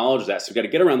sort of acknowledge that. So we've got to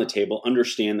get around the table,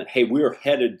 understand that, hey, we're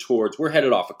headed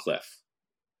off a cliff.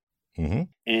 Mm-hmm.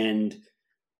 And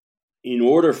in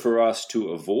order for us to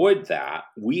avoid that,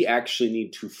 we actually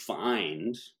need to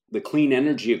find the clean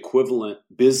energy equivalent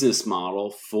business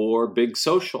model for big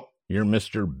social. You're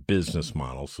Mr. Business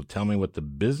Model, so tell me what the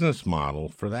business model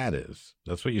for that is.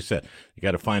 That's what you said. You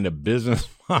got to find a business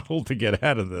model to get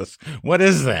out of this. What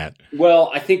is that? Well,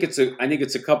 I think it's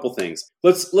a couple things.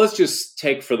 Let's just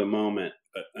take for the moment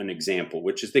an example,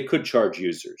 which is they could charge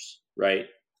users, right?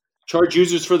 Charge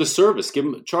users for the service,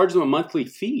 charge them a monthly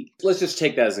fee. Let's just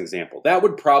take that as an example. That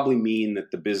would probably mean that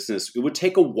it would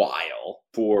take a while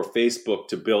for Facebook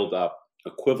to build up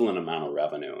equivalent amount of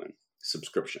revenue and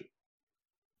subscription.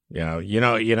 Yeah,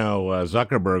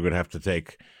 Zuckerberg might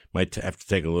have to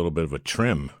take a little bit of a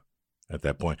trim at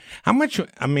that point. How much?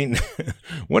 I mean,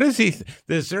 what is he?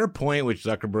 Is there a point at which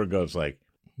Zuckerberg goes like,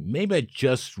 maybe I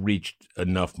just reached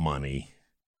enough money?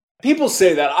 People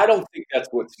say that. I don't think that's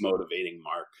what's motivating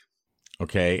Mark.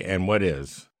 Okay, and what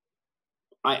is?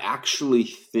 I actually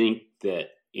think that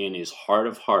in his heart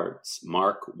of hearts,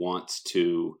 Mark wants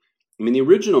to. I mean, the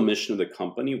original mission of the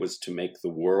company was to make the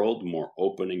world more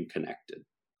open and connected.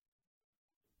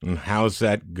 And how's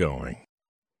that going?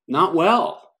 Not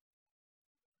well.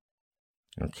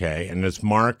 Okay. And does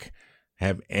Mark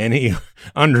have any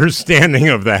understanding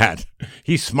of that?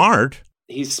 He's smart.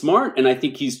 He's smart, and I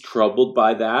think he's troubled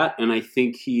by that. And I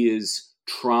think he is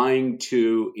trying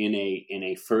to, in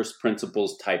a first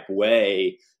principles type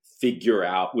way, figure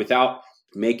out, without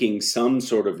making some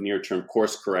sort of near-term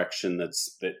course correction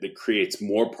that creates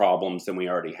more problems than we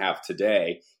already have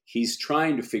today. He's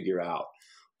trying to figure out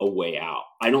a way out.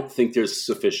 I don't think there's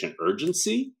sufficient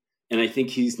urgency, and I think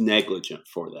he's negligent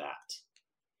for that.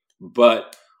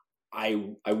 But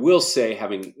I will say,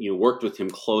 having worked with him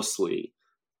closely,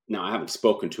 now I haven't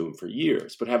spoken to him for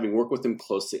years, but having worked with him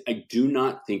closely, I do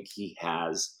not think he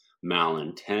has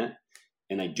malintent,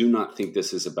 and I do not think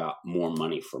this is about more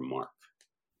money for Mark.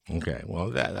 Okay, well,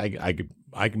 that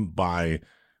I can buy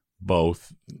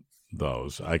both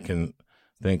those. I can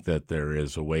think that there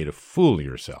is a way to fool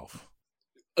yourself.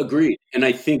 Agreed. And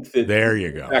I think that there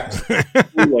you go.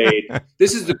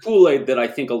 This is the Kool-Aid that I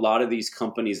think a lot of these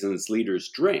companies and its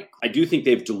leaders drink. I do think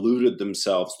they've deluded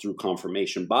themselves through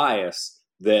confirmation bias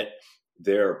that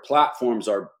their platforms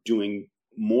are doing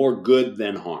more good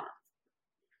than harm.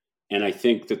 And I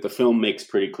think that the film makes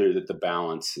pretty clear that the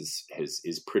balance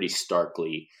is pretty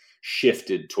starkly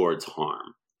shifted towards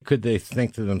harm. Could they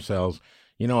think to themselves,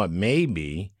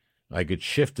 maybe I could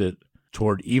shift it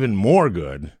toward even more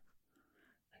good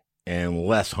and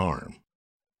less harm?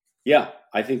 Yeah,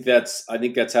 I think that's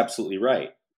absolutely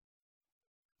right.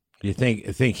 You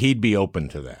think he'd be open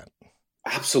to that?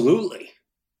 Absolutely.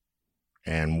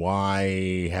 And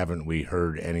why haven't we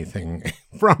heard anything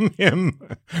from him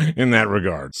in that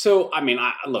regard? So, I mean,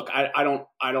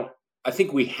 I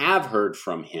think we have heard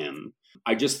from him.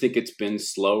 I just think it's been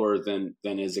slower than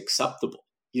is acceptable.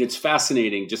 It's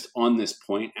fascinating just on this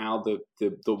point, Al,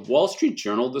 the Wall Street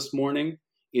Journal this morning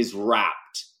is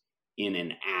wrapped in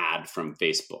an ad from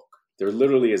Facebook. There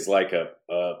literally is like a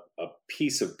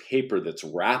piece of paper that's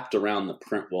wrapped around the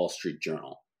print Wall Street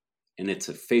Journal, and it's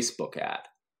a Facebook ad.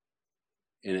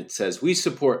 And it says, "We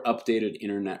support updated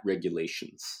internet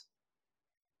regulations.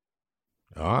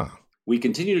 We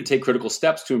continue to take critical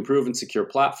steps to improve and secure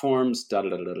platforms,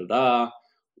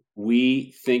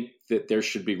 We think that there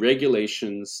should be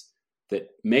regulations that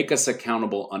make us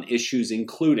accountable on issues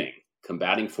including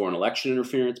combating foreign election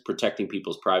interference, protecting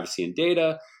people's privacy and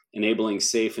data, enabling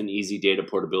safe and easy data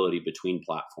portability between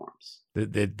platforms."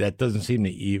 That doesn't seem to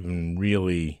even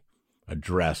really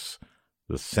address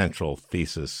the central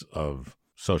thesis of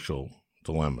Social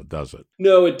Dilemma, does it?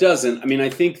 No, it doesn't. I mean, I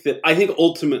think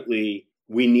ultimately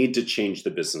we need to change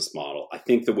the business model. I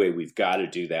think the way we've got to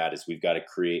do that is we've got to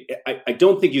create. I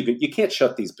don't think you can't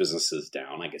shut these businesses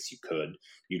down. I guess you could.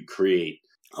 You'd create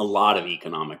a lot of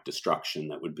economic destruction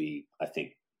that would be, I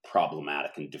think,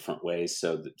 problematic in different ways.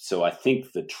 So I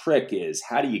think the trick is,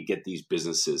 how do you get these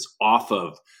businesses off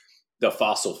of the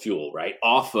fossil fuel, right?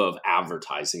 Off of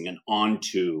advertising and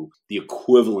onto the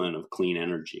equivalent of clean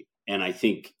energy. And I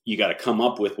think you got to come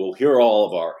up with, well, here are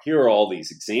all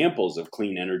these examples of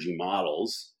clean energy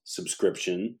models,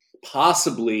 subscription,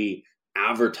 possibly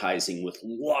advertising with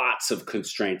lots of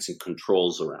constraints and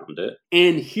controls around it.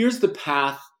 And here's the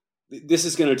path. This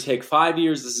is going to take 5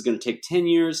 years. This is going to take 10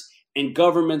 years. And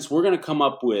governments, we're going to come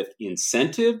up with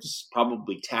incentives,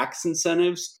 probably tax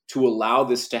incentives, to allow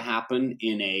this to happen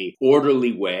in a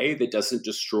orderly way that doesn't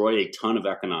destroy a ton of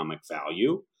economic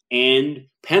value, and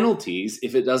penalties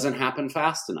if it doesn't happen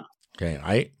fast enough.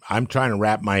 Okay, I'm trying to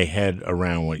wrap my head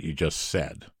around what you just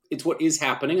said. It's what is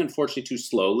happening, unfortunately, too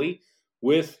slowly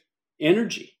with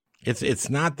energy. It's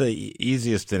not the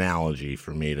easiest analogy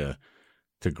for me to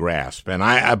grasp, and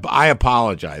I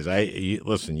apologize.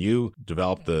 Listen, you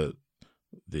developed the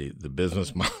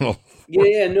business model.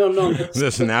 No.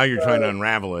 Listen, now you're trying to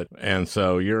unravel it, and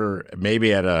so you're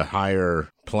maybe at a higher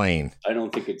plane. I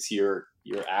don't think it's your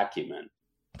acumen.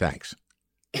 Thanks.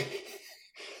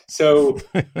 So,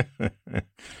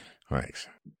 thanks.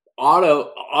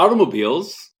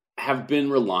 Automobiles have been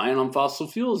relying on fossil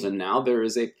fuels, and now there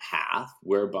is a path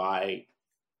whereby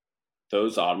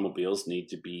those automobiles need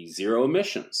to be zero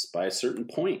emissions by a certain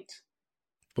point.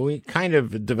 But we kind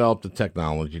of developed the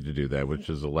technology to do that, which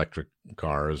is electric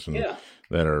cars and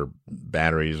that are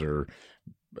batteries are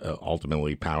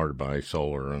ultimately powered by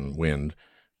solar and wind.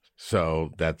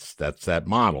 So that's that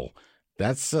model.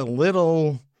 That's a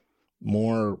little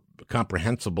more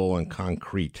comprehensible and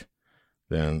concrete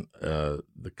than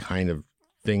the kind of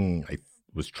thing I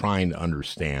was trying to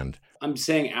understand. I'm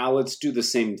saying, Al, let's do the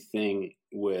same thing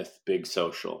with Big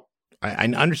Social. I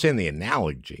understand the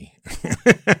analogy.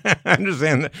 I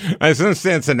understand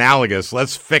it's analogous.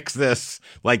 Let's fix this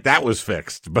like that was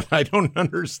fixed, but I don't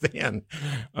understand.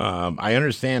 I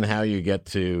understand how you get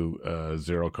to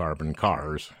zero carbon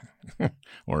cars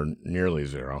or nearly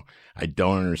zero. I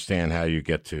don't understand how you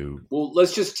get to. Well,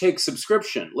 let's just take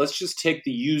subscription. Let's just take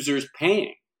the users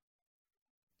paying.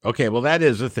 Okay, well, that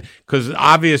is a thing, because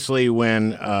obviously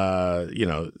when,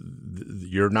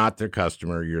 you're not their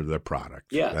customer, you're their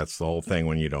product. Yeah. That's the whole thing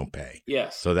when you don't pay.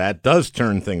 Yes. So that does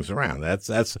turn things around.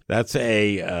 That's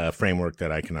a framework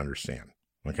that I can understand.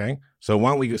 Okay? So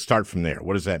why don't we start from there?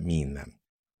 What does that mean then?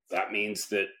 That means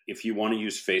that if you want to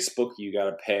use Facebook, you got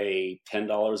to pay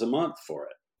 $10 a month for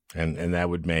it. And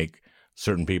that would make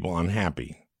certain people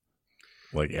unhappy,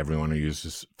 like everyone who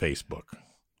uses Facebook.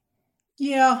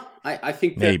 Yeah, I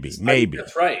think maybe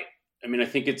that's right. I mean, I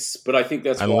think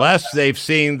that's unless they've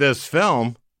seen this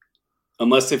film.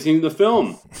 Unless they've seen the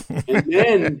film,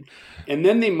 and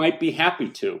then they might be happy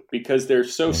to, because they're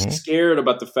so scared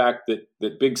about the fact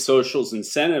that Big Social's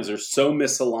incentives are so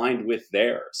misaligned with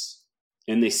theirs,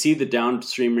 and they see the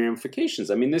downstream ramifications.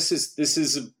 I mean, this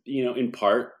is in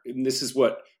part, and this is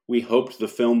what we hoped the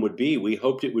film would be. We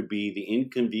hoped it would be the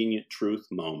inconvenient truth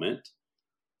moment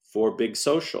for Big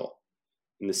Social.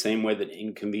 In the same way that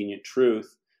Inconvenient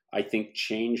Truth, I think,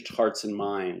 changed hearts and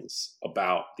minds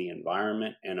about the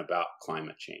environment and about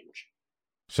climate change.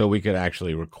 So we could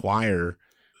actually require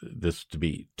this to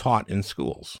be taught in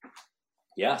schools.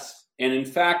 Yes. And in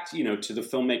fact, to the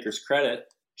filmmaker's credit,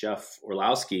 Jeff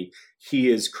Orlowski,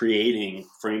 he is creating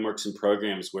frameworks and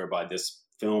programs whereby this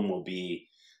film will be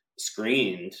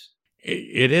screened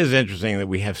It is interesting that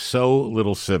we have so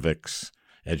little civics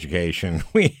education.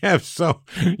 We have so,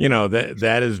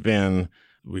 that has been,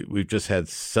 we've just had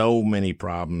so many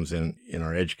problems in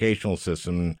our educational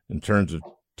system in terms of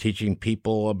teaching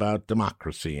people about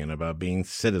democracy and about being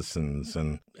citizens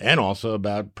and also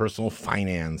about personal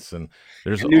finance. And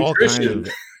there's all kinds of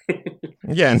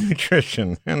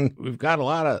nutrition. And we've got a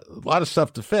lot of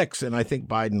stuff to fix. And I think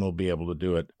Biden will be able to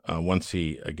do it once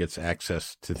he gets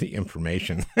access to the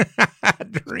information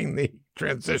during the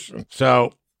transition.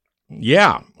 So,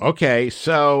 yeah. Okay.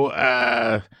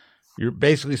 So, you're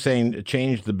basically saying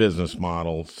change the business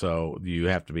model, so you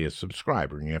have to be a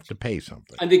subscriber and you have to pay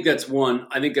something. I think that's one,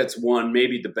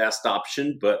 maybe the best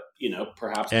option, but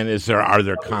perhaps. And are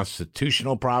there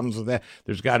constitutional problems with that?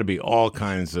 There's got to be all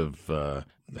kinds of.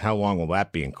 How long will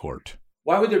that be in court?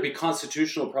 Why would there be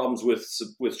constitutional problems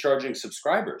with charging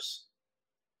subscribers?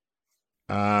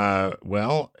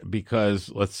 Well, because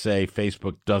let's say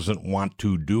Facebook doesn't want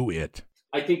to do it.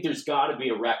 I think there's got to be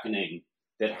a reckoning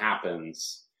that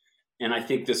happens. And I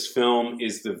think this film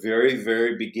is the very,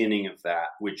 very beginning of that,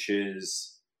 which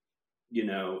is,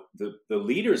 the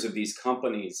leaders of these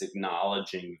companies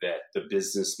acknowledging that the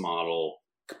business model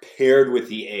paired with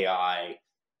the AI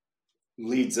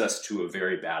leads us to a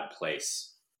very bad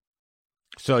place.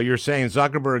 So you're saying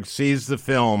Zuckerberg sees the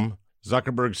film,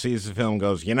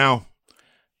 goes,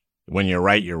 when you're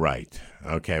right, you're right.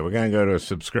 Okay, we're going to go to a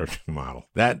subscription model.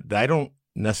 That I don't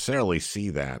necessarily see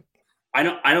that. I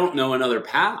don't know another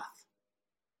path.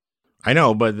 I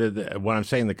know, but what I'm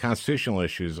saying, the constitutional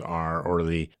issues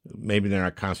maybe they're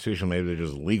not constitutional, maybe they're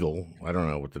just legal. I don't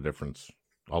know what the difference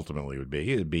ultimately would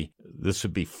be. This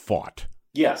would be fought.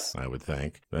 Yes. I would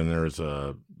think. Then there's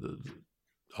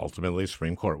ultimately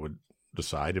Supreme Court would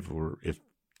decide if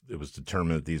it was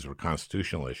determined that these were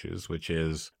constitutional issues, which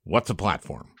is what's a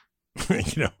platform?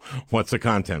 What's a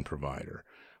content provider?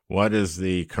 What is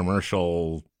the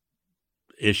commercial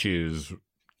issues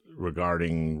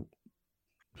regarding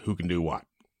who can do what,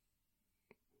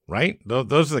 right?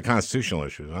 Those are the constitutional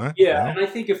issues, huh? Yeah, and I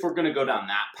think if we're going to go down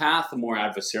that path, a more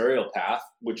adversarial path,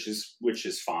 which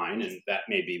is fine, and that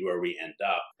may be where we end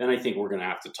up, then I think we're going to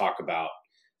have to talk about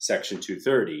Section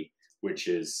 230, which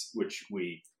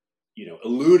we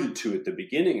alluded to at the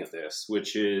beginning of this,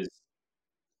 which is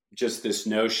just this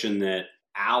notion that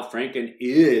Al Franken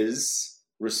is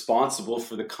responsible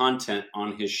for the content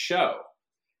on his show,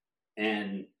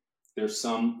 and there's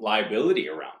some liability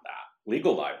around that,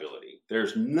 legal liability.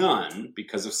 There's none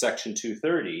because of Section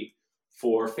 230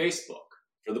 for Facebook,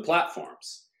 for the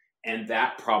platforms. And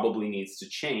that probably needs to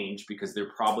change because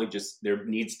there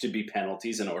needs to be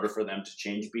penalties in order for them to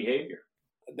change behavior.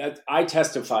 I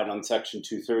testified on Section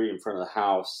 230 in front of the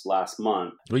House last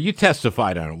month. Well, you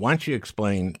testified on it. Why don't you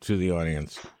explain to the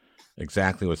audience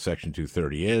exactly what Section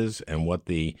 230 is and what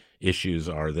the issues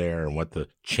are there and what the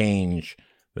change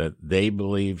that they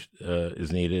believe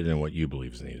is needed and what you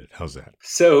believe is needed. How's that?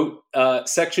 So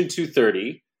Section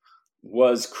 230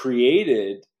 was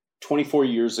created 24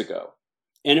 years ago.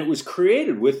 And it was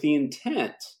created with the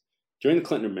intent, during the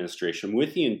Clinton administration,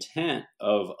 with the intent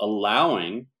of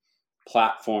allowing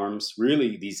platforms,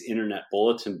 really these internet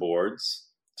bulletin boards,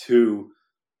 to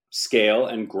scale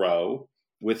and grow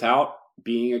without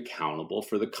being accountable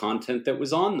for the content that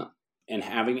was on them and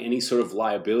having any sort of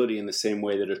liability in the same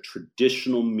way that a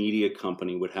traditional media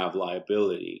company would have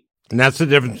liability. And that's the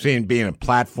difference between being a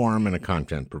platform and a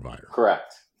content provider.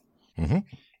 Correct. Mm-hmm.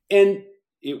 And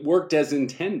it worked as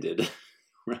intended,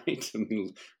 right? I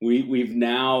mean, we've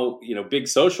now, Big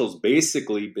Social's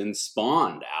basically been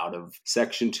spawned out of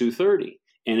Section 230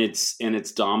 and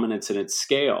its dominance and its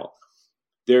scale.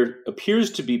 There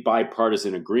appears to be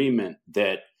bipartisan agreement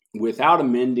that without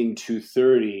amending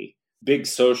 230, Big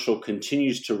Social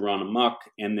continues to run amok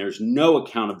and there's no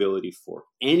accountability for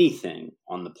anything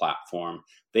on the platform.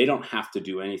 They don't have to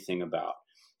do anything about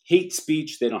hate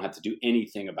speech. They don't have to do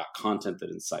anything about content that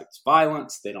incites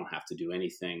violence. They don't have to do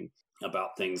anything about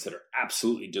things that are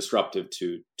absolutely disruptive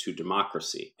to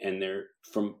democracy. And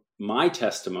from my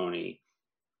testimony,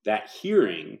 that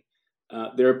hearing,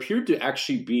 there appeared to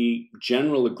actually be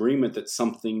general agreement that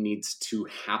something needs to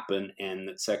happen and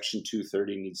that Section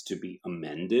 230 needs to be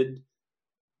amended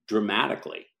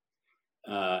dramatically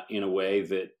in a way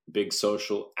that Big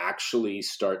Social actually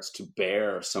starts to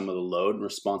bear some of the load and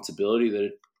responsibility that a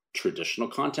traditional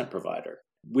content provider.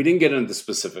 We didn't get into the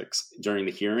specifics during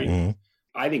the hearing. Mm-hmm.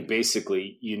 I think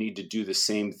basically you need to do the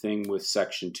same thing with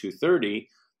Section 230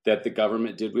 that the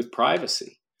government did with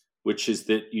privacy, which is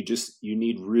that you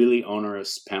need really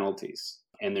onerous penalties.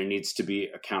 And there needs to be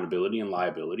accountability and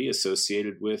liability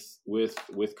associated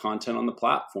with content on the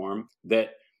platform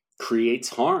that creates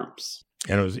harms.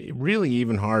 And it was really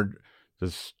even hard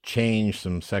to change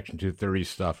some Section 230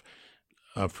 stuff.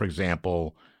 For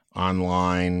example,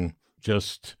 online,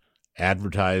 just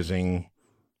advertising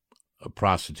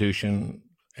prostitution,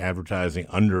 advertising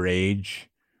underage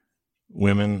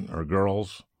women or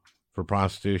girls for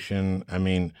prostitution. I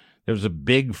mean, there was a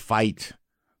big fight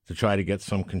to try to get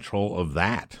some control of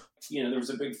that. There was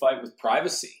a big fight with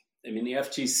privacy. I mean, the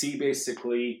FTC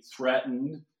basically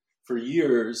threatened for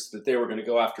years that they were going to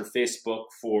go after Facebook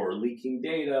for leaking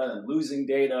data and losing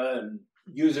data and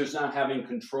users not having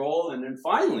control. And then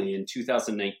finally, in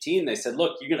 2019, they said,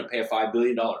 look, you're going to pay a $5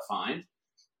 billion fine.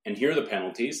 And here are the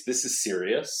penalties. This is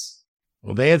serious.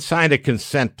 Well, they had signed a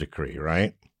consent decree,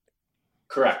 right?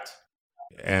 Correct.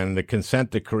 And the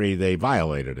consent decree, they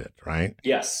violated it, right?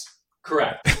 Yes,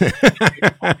 correct.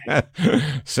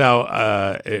 So,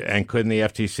 and couldn't the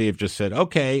FTC have just said,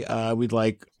 okay, we'd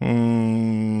like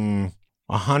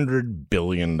 $100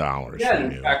 billion Yeah, from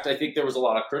in you. fact, I think there was a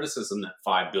lot of criticism that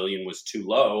 $5 billion was too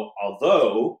low,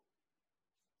 although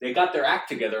they got their act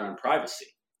together on privacy.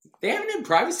 They haven't had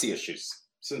privacy issues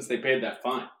since they paid that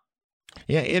fine.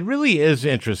 Yeah, it really is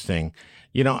interesting.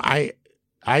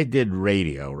 I did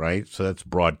radio, right? So that's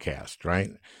broadcast, right?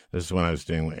 This is when I was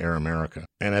doing Air America.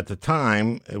 And at the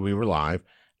time, we were live.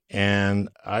 And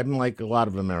I'm like a lot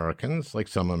of Americans, like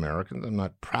some Americans. I'm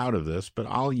not proud of this, but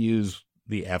I'll use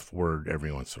the F word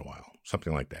every once in a while,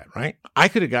 something like that, right? I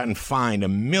could have gotten fined $1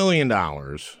 million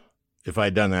if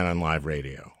I'd done that on live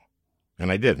radio.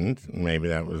 And I didn't. Maybe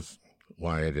that was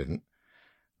why I didn't.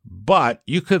 But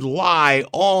you could lie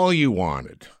all you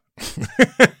wanted.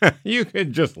 You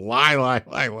could just lie.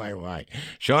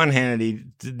 Sean Hannity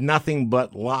did nothing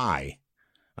but lie.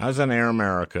 I was on Air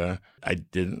America. I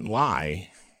didn't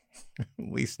lie, at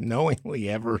least knowingly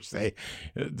ever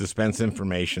dispense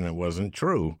information that wasn't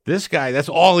true. This guy, that's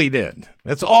all he did.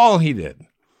 That's all he did.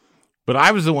 But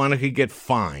I was the one who could get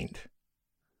fined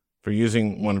for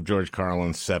using one of George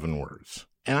Carlin's 7 words.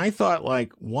 And I thought,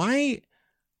 like, why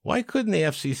couldn't the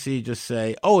FCC just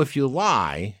say, oh, if you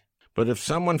lie, but if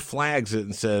someone flags it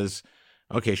and says,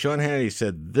 okay, Sean Hannity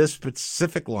said this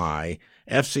specific lie,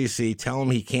 FCC, tell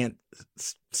him he can't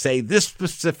say this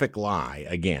specific lie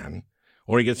again,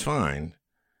 or he gets fined.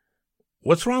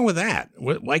 What's wrong with that?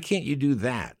 Why can't you do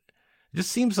that? It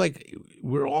just seems like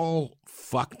we're all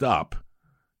fucked up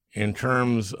in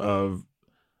terms of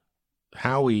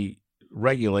how we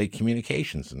regulate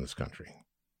communications in this country.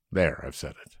 There, I've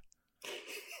said it.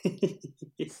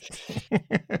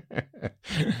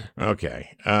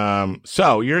 Okay.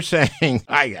 So you're saying,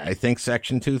 I think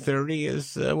Section 230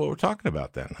 is what we're talking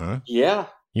about then, huh? Yeah.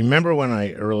 You remember when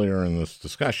earlier in this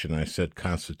discussion, I said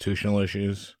constitutional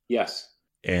issues? Yes.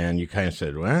 And you kind of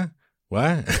said, what?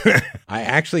 I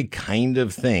actually kind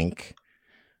of think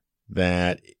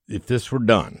that if this were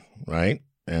done, right,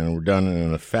 and were done in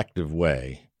an effective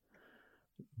way,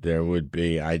 there would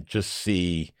be, I just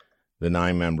see the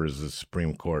 9 members of the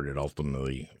Supreme Court at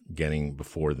ultimately getting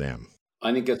before them.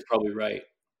 I think that's probably right.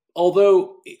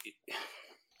 Although,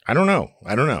 I don't know.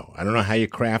 I don't know how you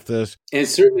craft this. And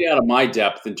it's certainly out of my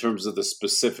depth in terms of the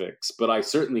specifics, but I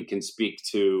certainly can speak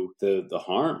to the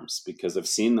harms because I've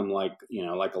seen them like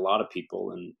a lot of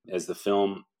people. And as the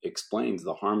film explains,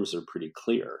 the harms are pretty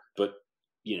clear. But,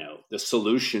 the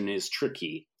solution is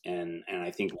tricky. And I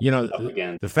think,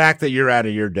 the fact that you're out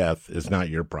of your depth is not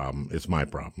your problem. It's my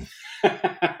problem.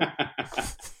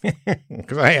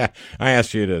 Because I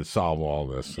asked you to solve all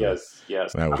this. So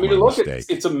yes. That was my mistake.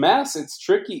 It's a mess. It's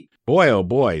tricky. Boy, oh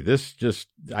boy,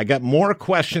 I got more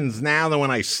questions now than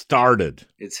when I started.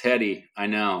 It's heady. I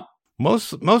know.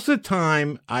 Most of the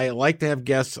time, I like to have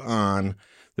guests on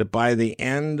that by the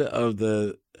end of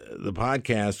the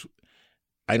podcast,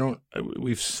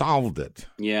 we've solved it.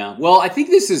 Yeah. Well, I think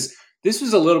this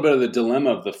was a little bit of the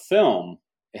dilemma of the film,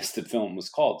 as the film was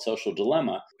called, Social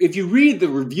Dilemma. If you read the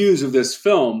reviews of this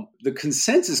film, the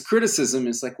consensus criticism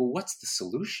is like, well, what's the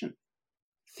solution?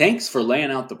 Thanks for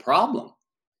laying out the problem,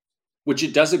 which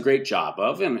it does a great job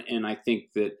of. And I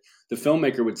think that the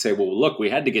filmmaker would say, well, look, we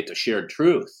had to get to shared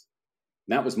truth.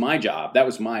 That was my job. That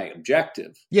was my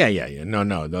objective. Yeah.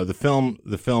 No. The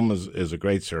film is a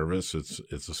great service.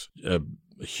 It's a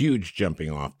huge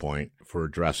jumping off point for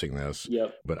addressing this.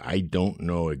 Yep. But I don't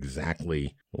know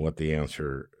exactly what the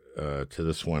answer to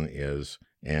this one is.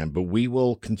 But we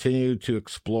will continue to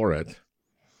explore it.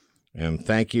 And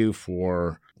thank you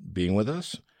for being with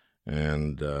us.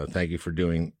 And thank you for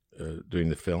doing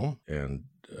the film. And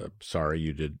sorry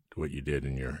you did what you did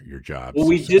in your job. Well,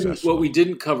 what we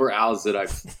didn't cover, Al, is that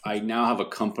I now have a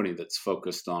company that's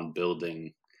focused on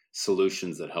building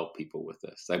solutions that help people with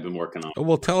this. I've been working on.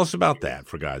 Well, tell us about that,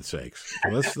 for God's sakes.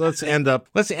 Let's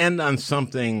end on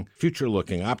something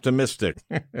future-looking, optimistic.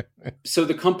 So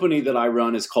the company that I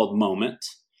run is called Moment,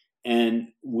 and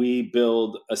we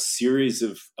build a series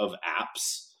of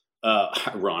apps,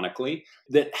 ironically,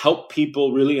 that help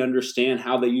people really understand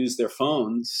how they use their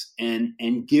phones and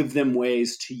give them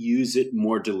ways to use it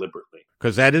more deliberately.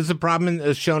 Because that is a problem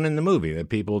as shown in the movie, that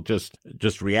people just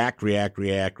react.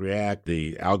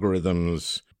 The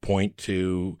algorithms point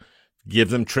to give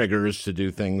them triggers to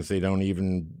do things they don't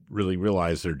even really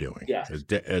realize they're doing. Yes.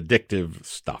 Addictive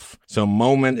stuff. So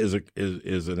Moment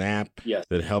is an app Yes.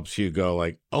 that helps you go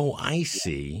like, oh, I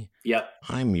see. Yep.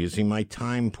 I'm using my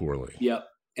time poorly. Yep.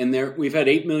 And we've had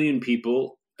 8 million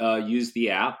people use the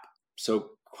app,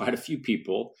 so quite a few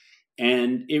people.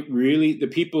 And the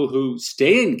people who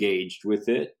stay engaged with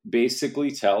it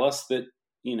basically tell us that,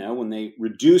 when they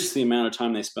reduce the amount of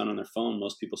time they spend on their phone,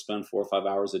 most people spend 4 or 5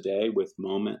 hours a day. With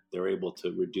Moment, they're able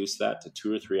to reduce that to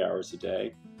 2 or 3 hours a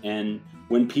day. And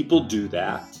when people do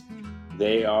that,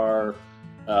 they are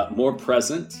more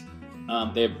present,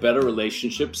 they have better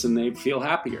relationships, and they feel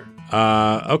happier.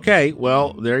 Okay,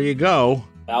 well, there you go.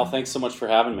 Al, thanks so much for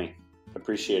having me.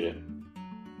 Appreciate it.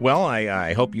 Well,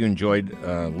 I hope you enjoyed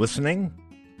listening.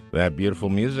 That beautiful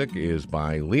music is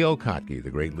by Leo Kottke,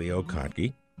 the great Leo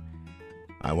Kottke.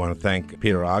 I want to thank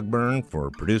Peter Ogburn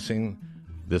for producing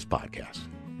this podcast.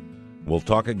 We'll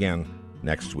talk again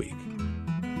next week.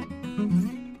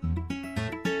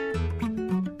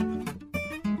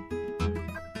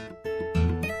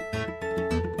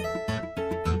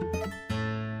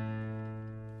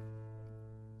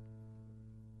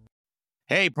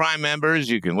 Hey, Prime members,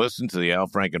 you can listen to the Al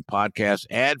Franken podcast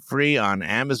ad-free on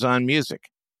Amazon Music.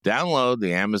 Download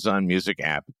the Amazon Music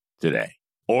app today.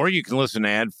 Or you can listen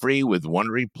ad-free with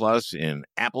Wondery Plus in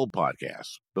Apple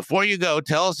Podcasts. Before you go,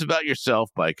 tell us about yourself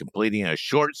by completing a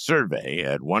short survey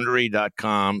at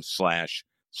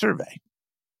Wondery.com/survey.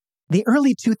 The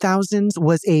early 2000s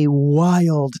was a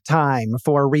wild time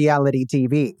for reality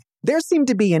TV. There seemed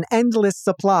to be an endless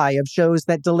supply of shows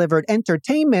that delivered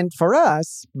entertainment for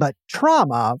us, but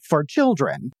trauma for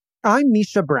children. I'm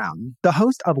Misha Brown, the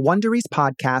host of Wondery's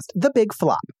podcast, The Big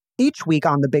Flop. Each week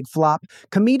on The Big Flop,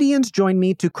 comedians join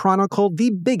me to chronicle the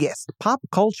biggest pop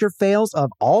culture fails of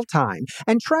all time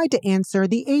and try to answer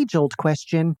the age-old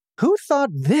question, who thought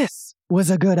this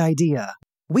was a good idea?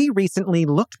 We recently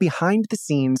looked behind the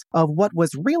scenes of what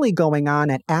was really going on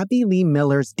at Abby Lee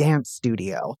Miller's dance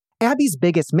studio. Abby's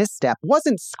biggest misstep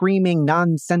wasn't screaming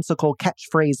nonsensical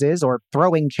catchphrases or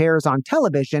throwing chairs on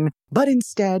television, but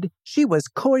instead, she was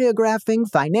choreographing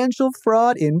financial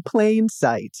fraud in plain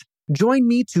sight. Join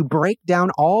me to break down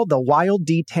all the wild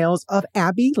details of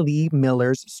Abby Lee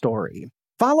Miller's story.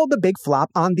 Follow The Big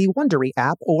Flop on the Wondery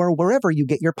app or wherever you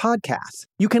get your podcasts.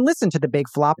 You can listen to The Big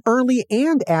Flop early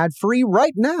and ad-free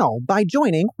right now by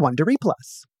joining Wondery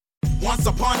Plus. Once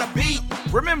upon a beat.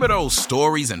 Remember those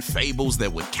stories and fables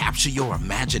that would capture your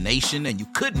imagination and you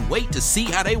couldn't wait to see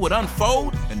how they would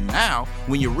unfold? And now,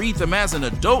 when you read them as an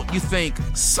adult, you think,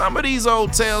 some of these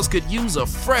old tales could use a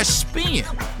fresh spin.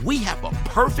 We have a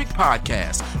perfect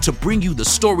podcast to bring you the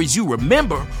stories you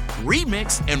remember,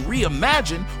 remix, and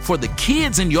reimagine for the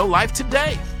kids in your life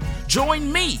today.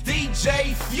 Join me,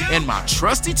 DJ Few, and my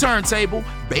trusty turntable,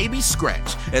 Baby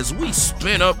Scratch, as we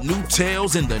spin up new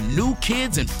tales in the New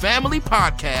Kids and Family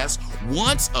podcast,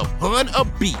 Once Upon a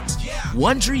Beat.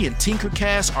 Wondery and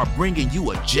Tinkercast are bringing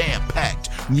you a jam-packed,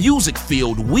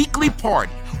 music-filled weekly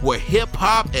party where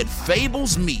hip-hop and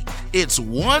fables meet. It's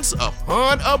Once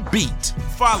Upon a Beat.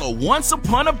 Follow Once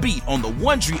Upon a Beat on the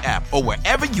Wondery app or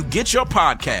wherever you get your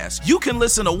podcasts. You can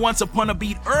listen to Once Upon a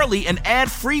Beat early and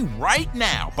ad-free right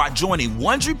now by joining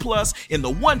Wondery Plus in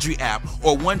the Wondery app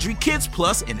or Wondery Kids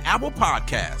Plus in Apple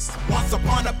Podcasts. Once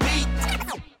Upon a Beat.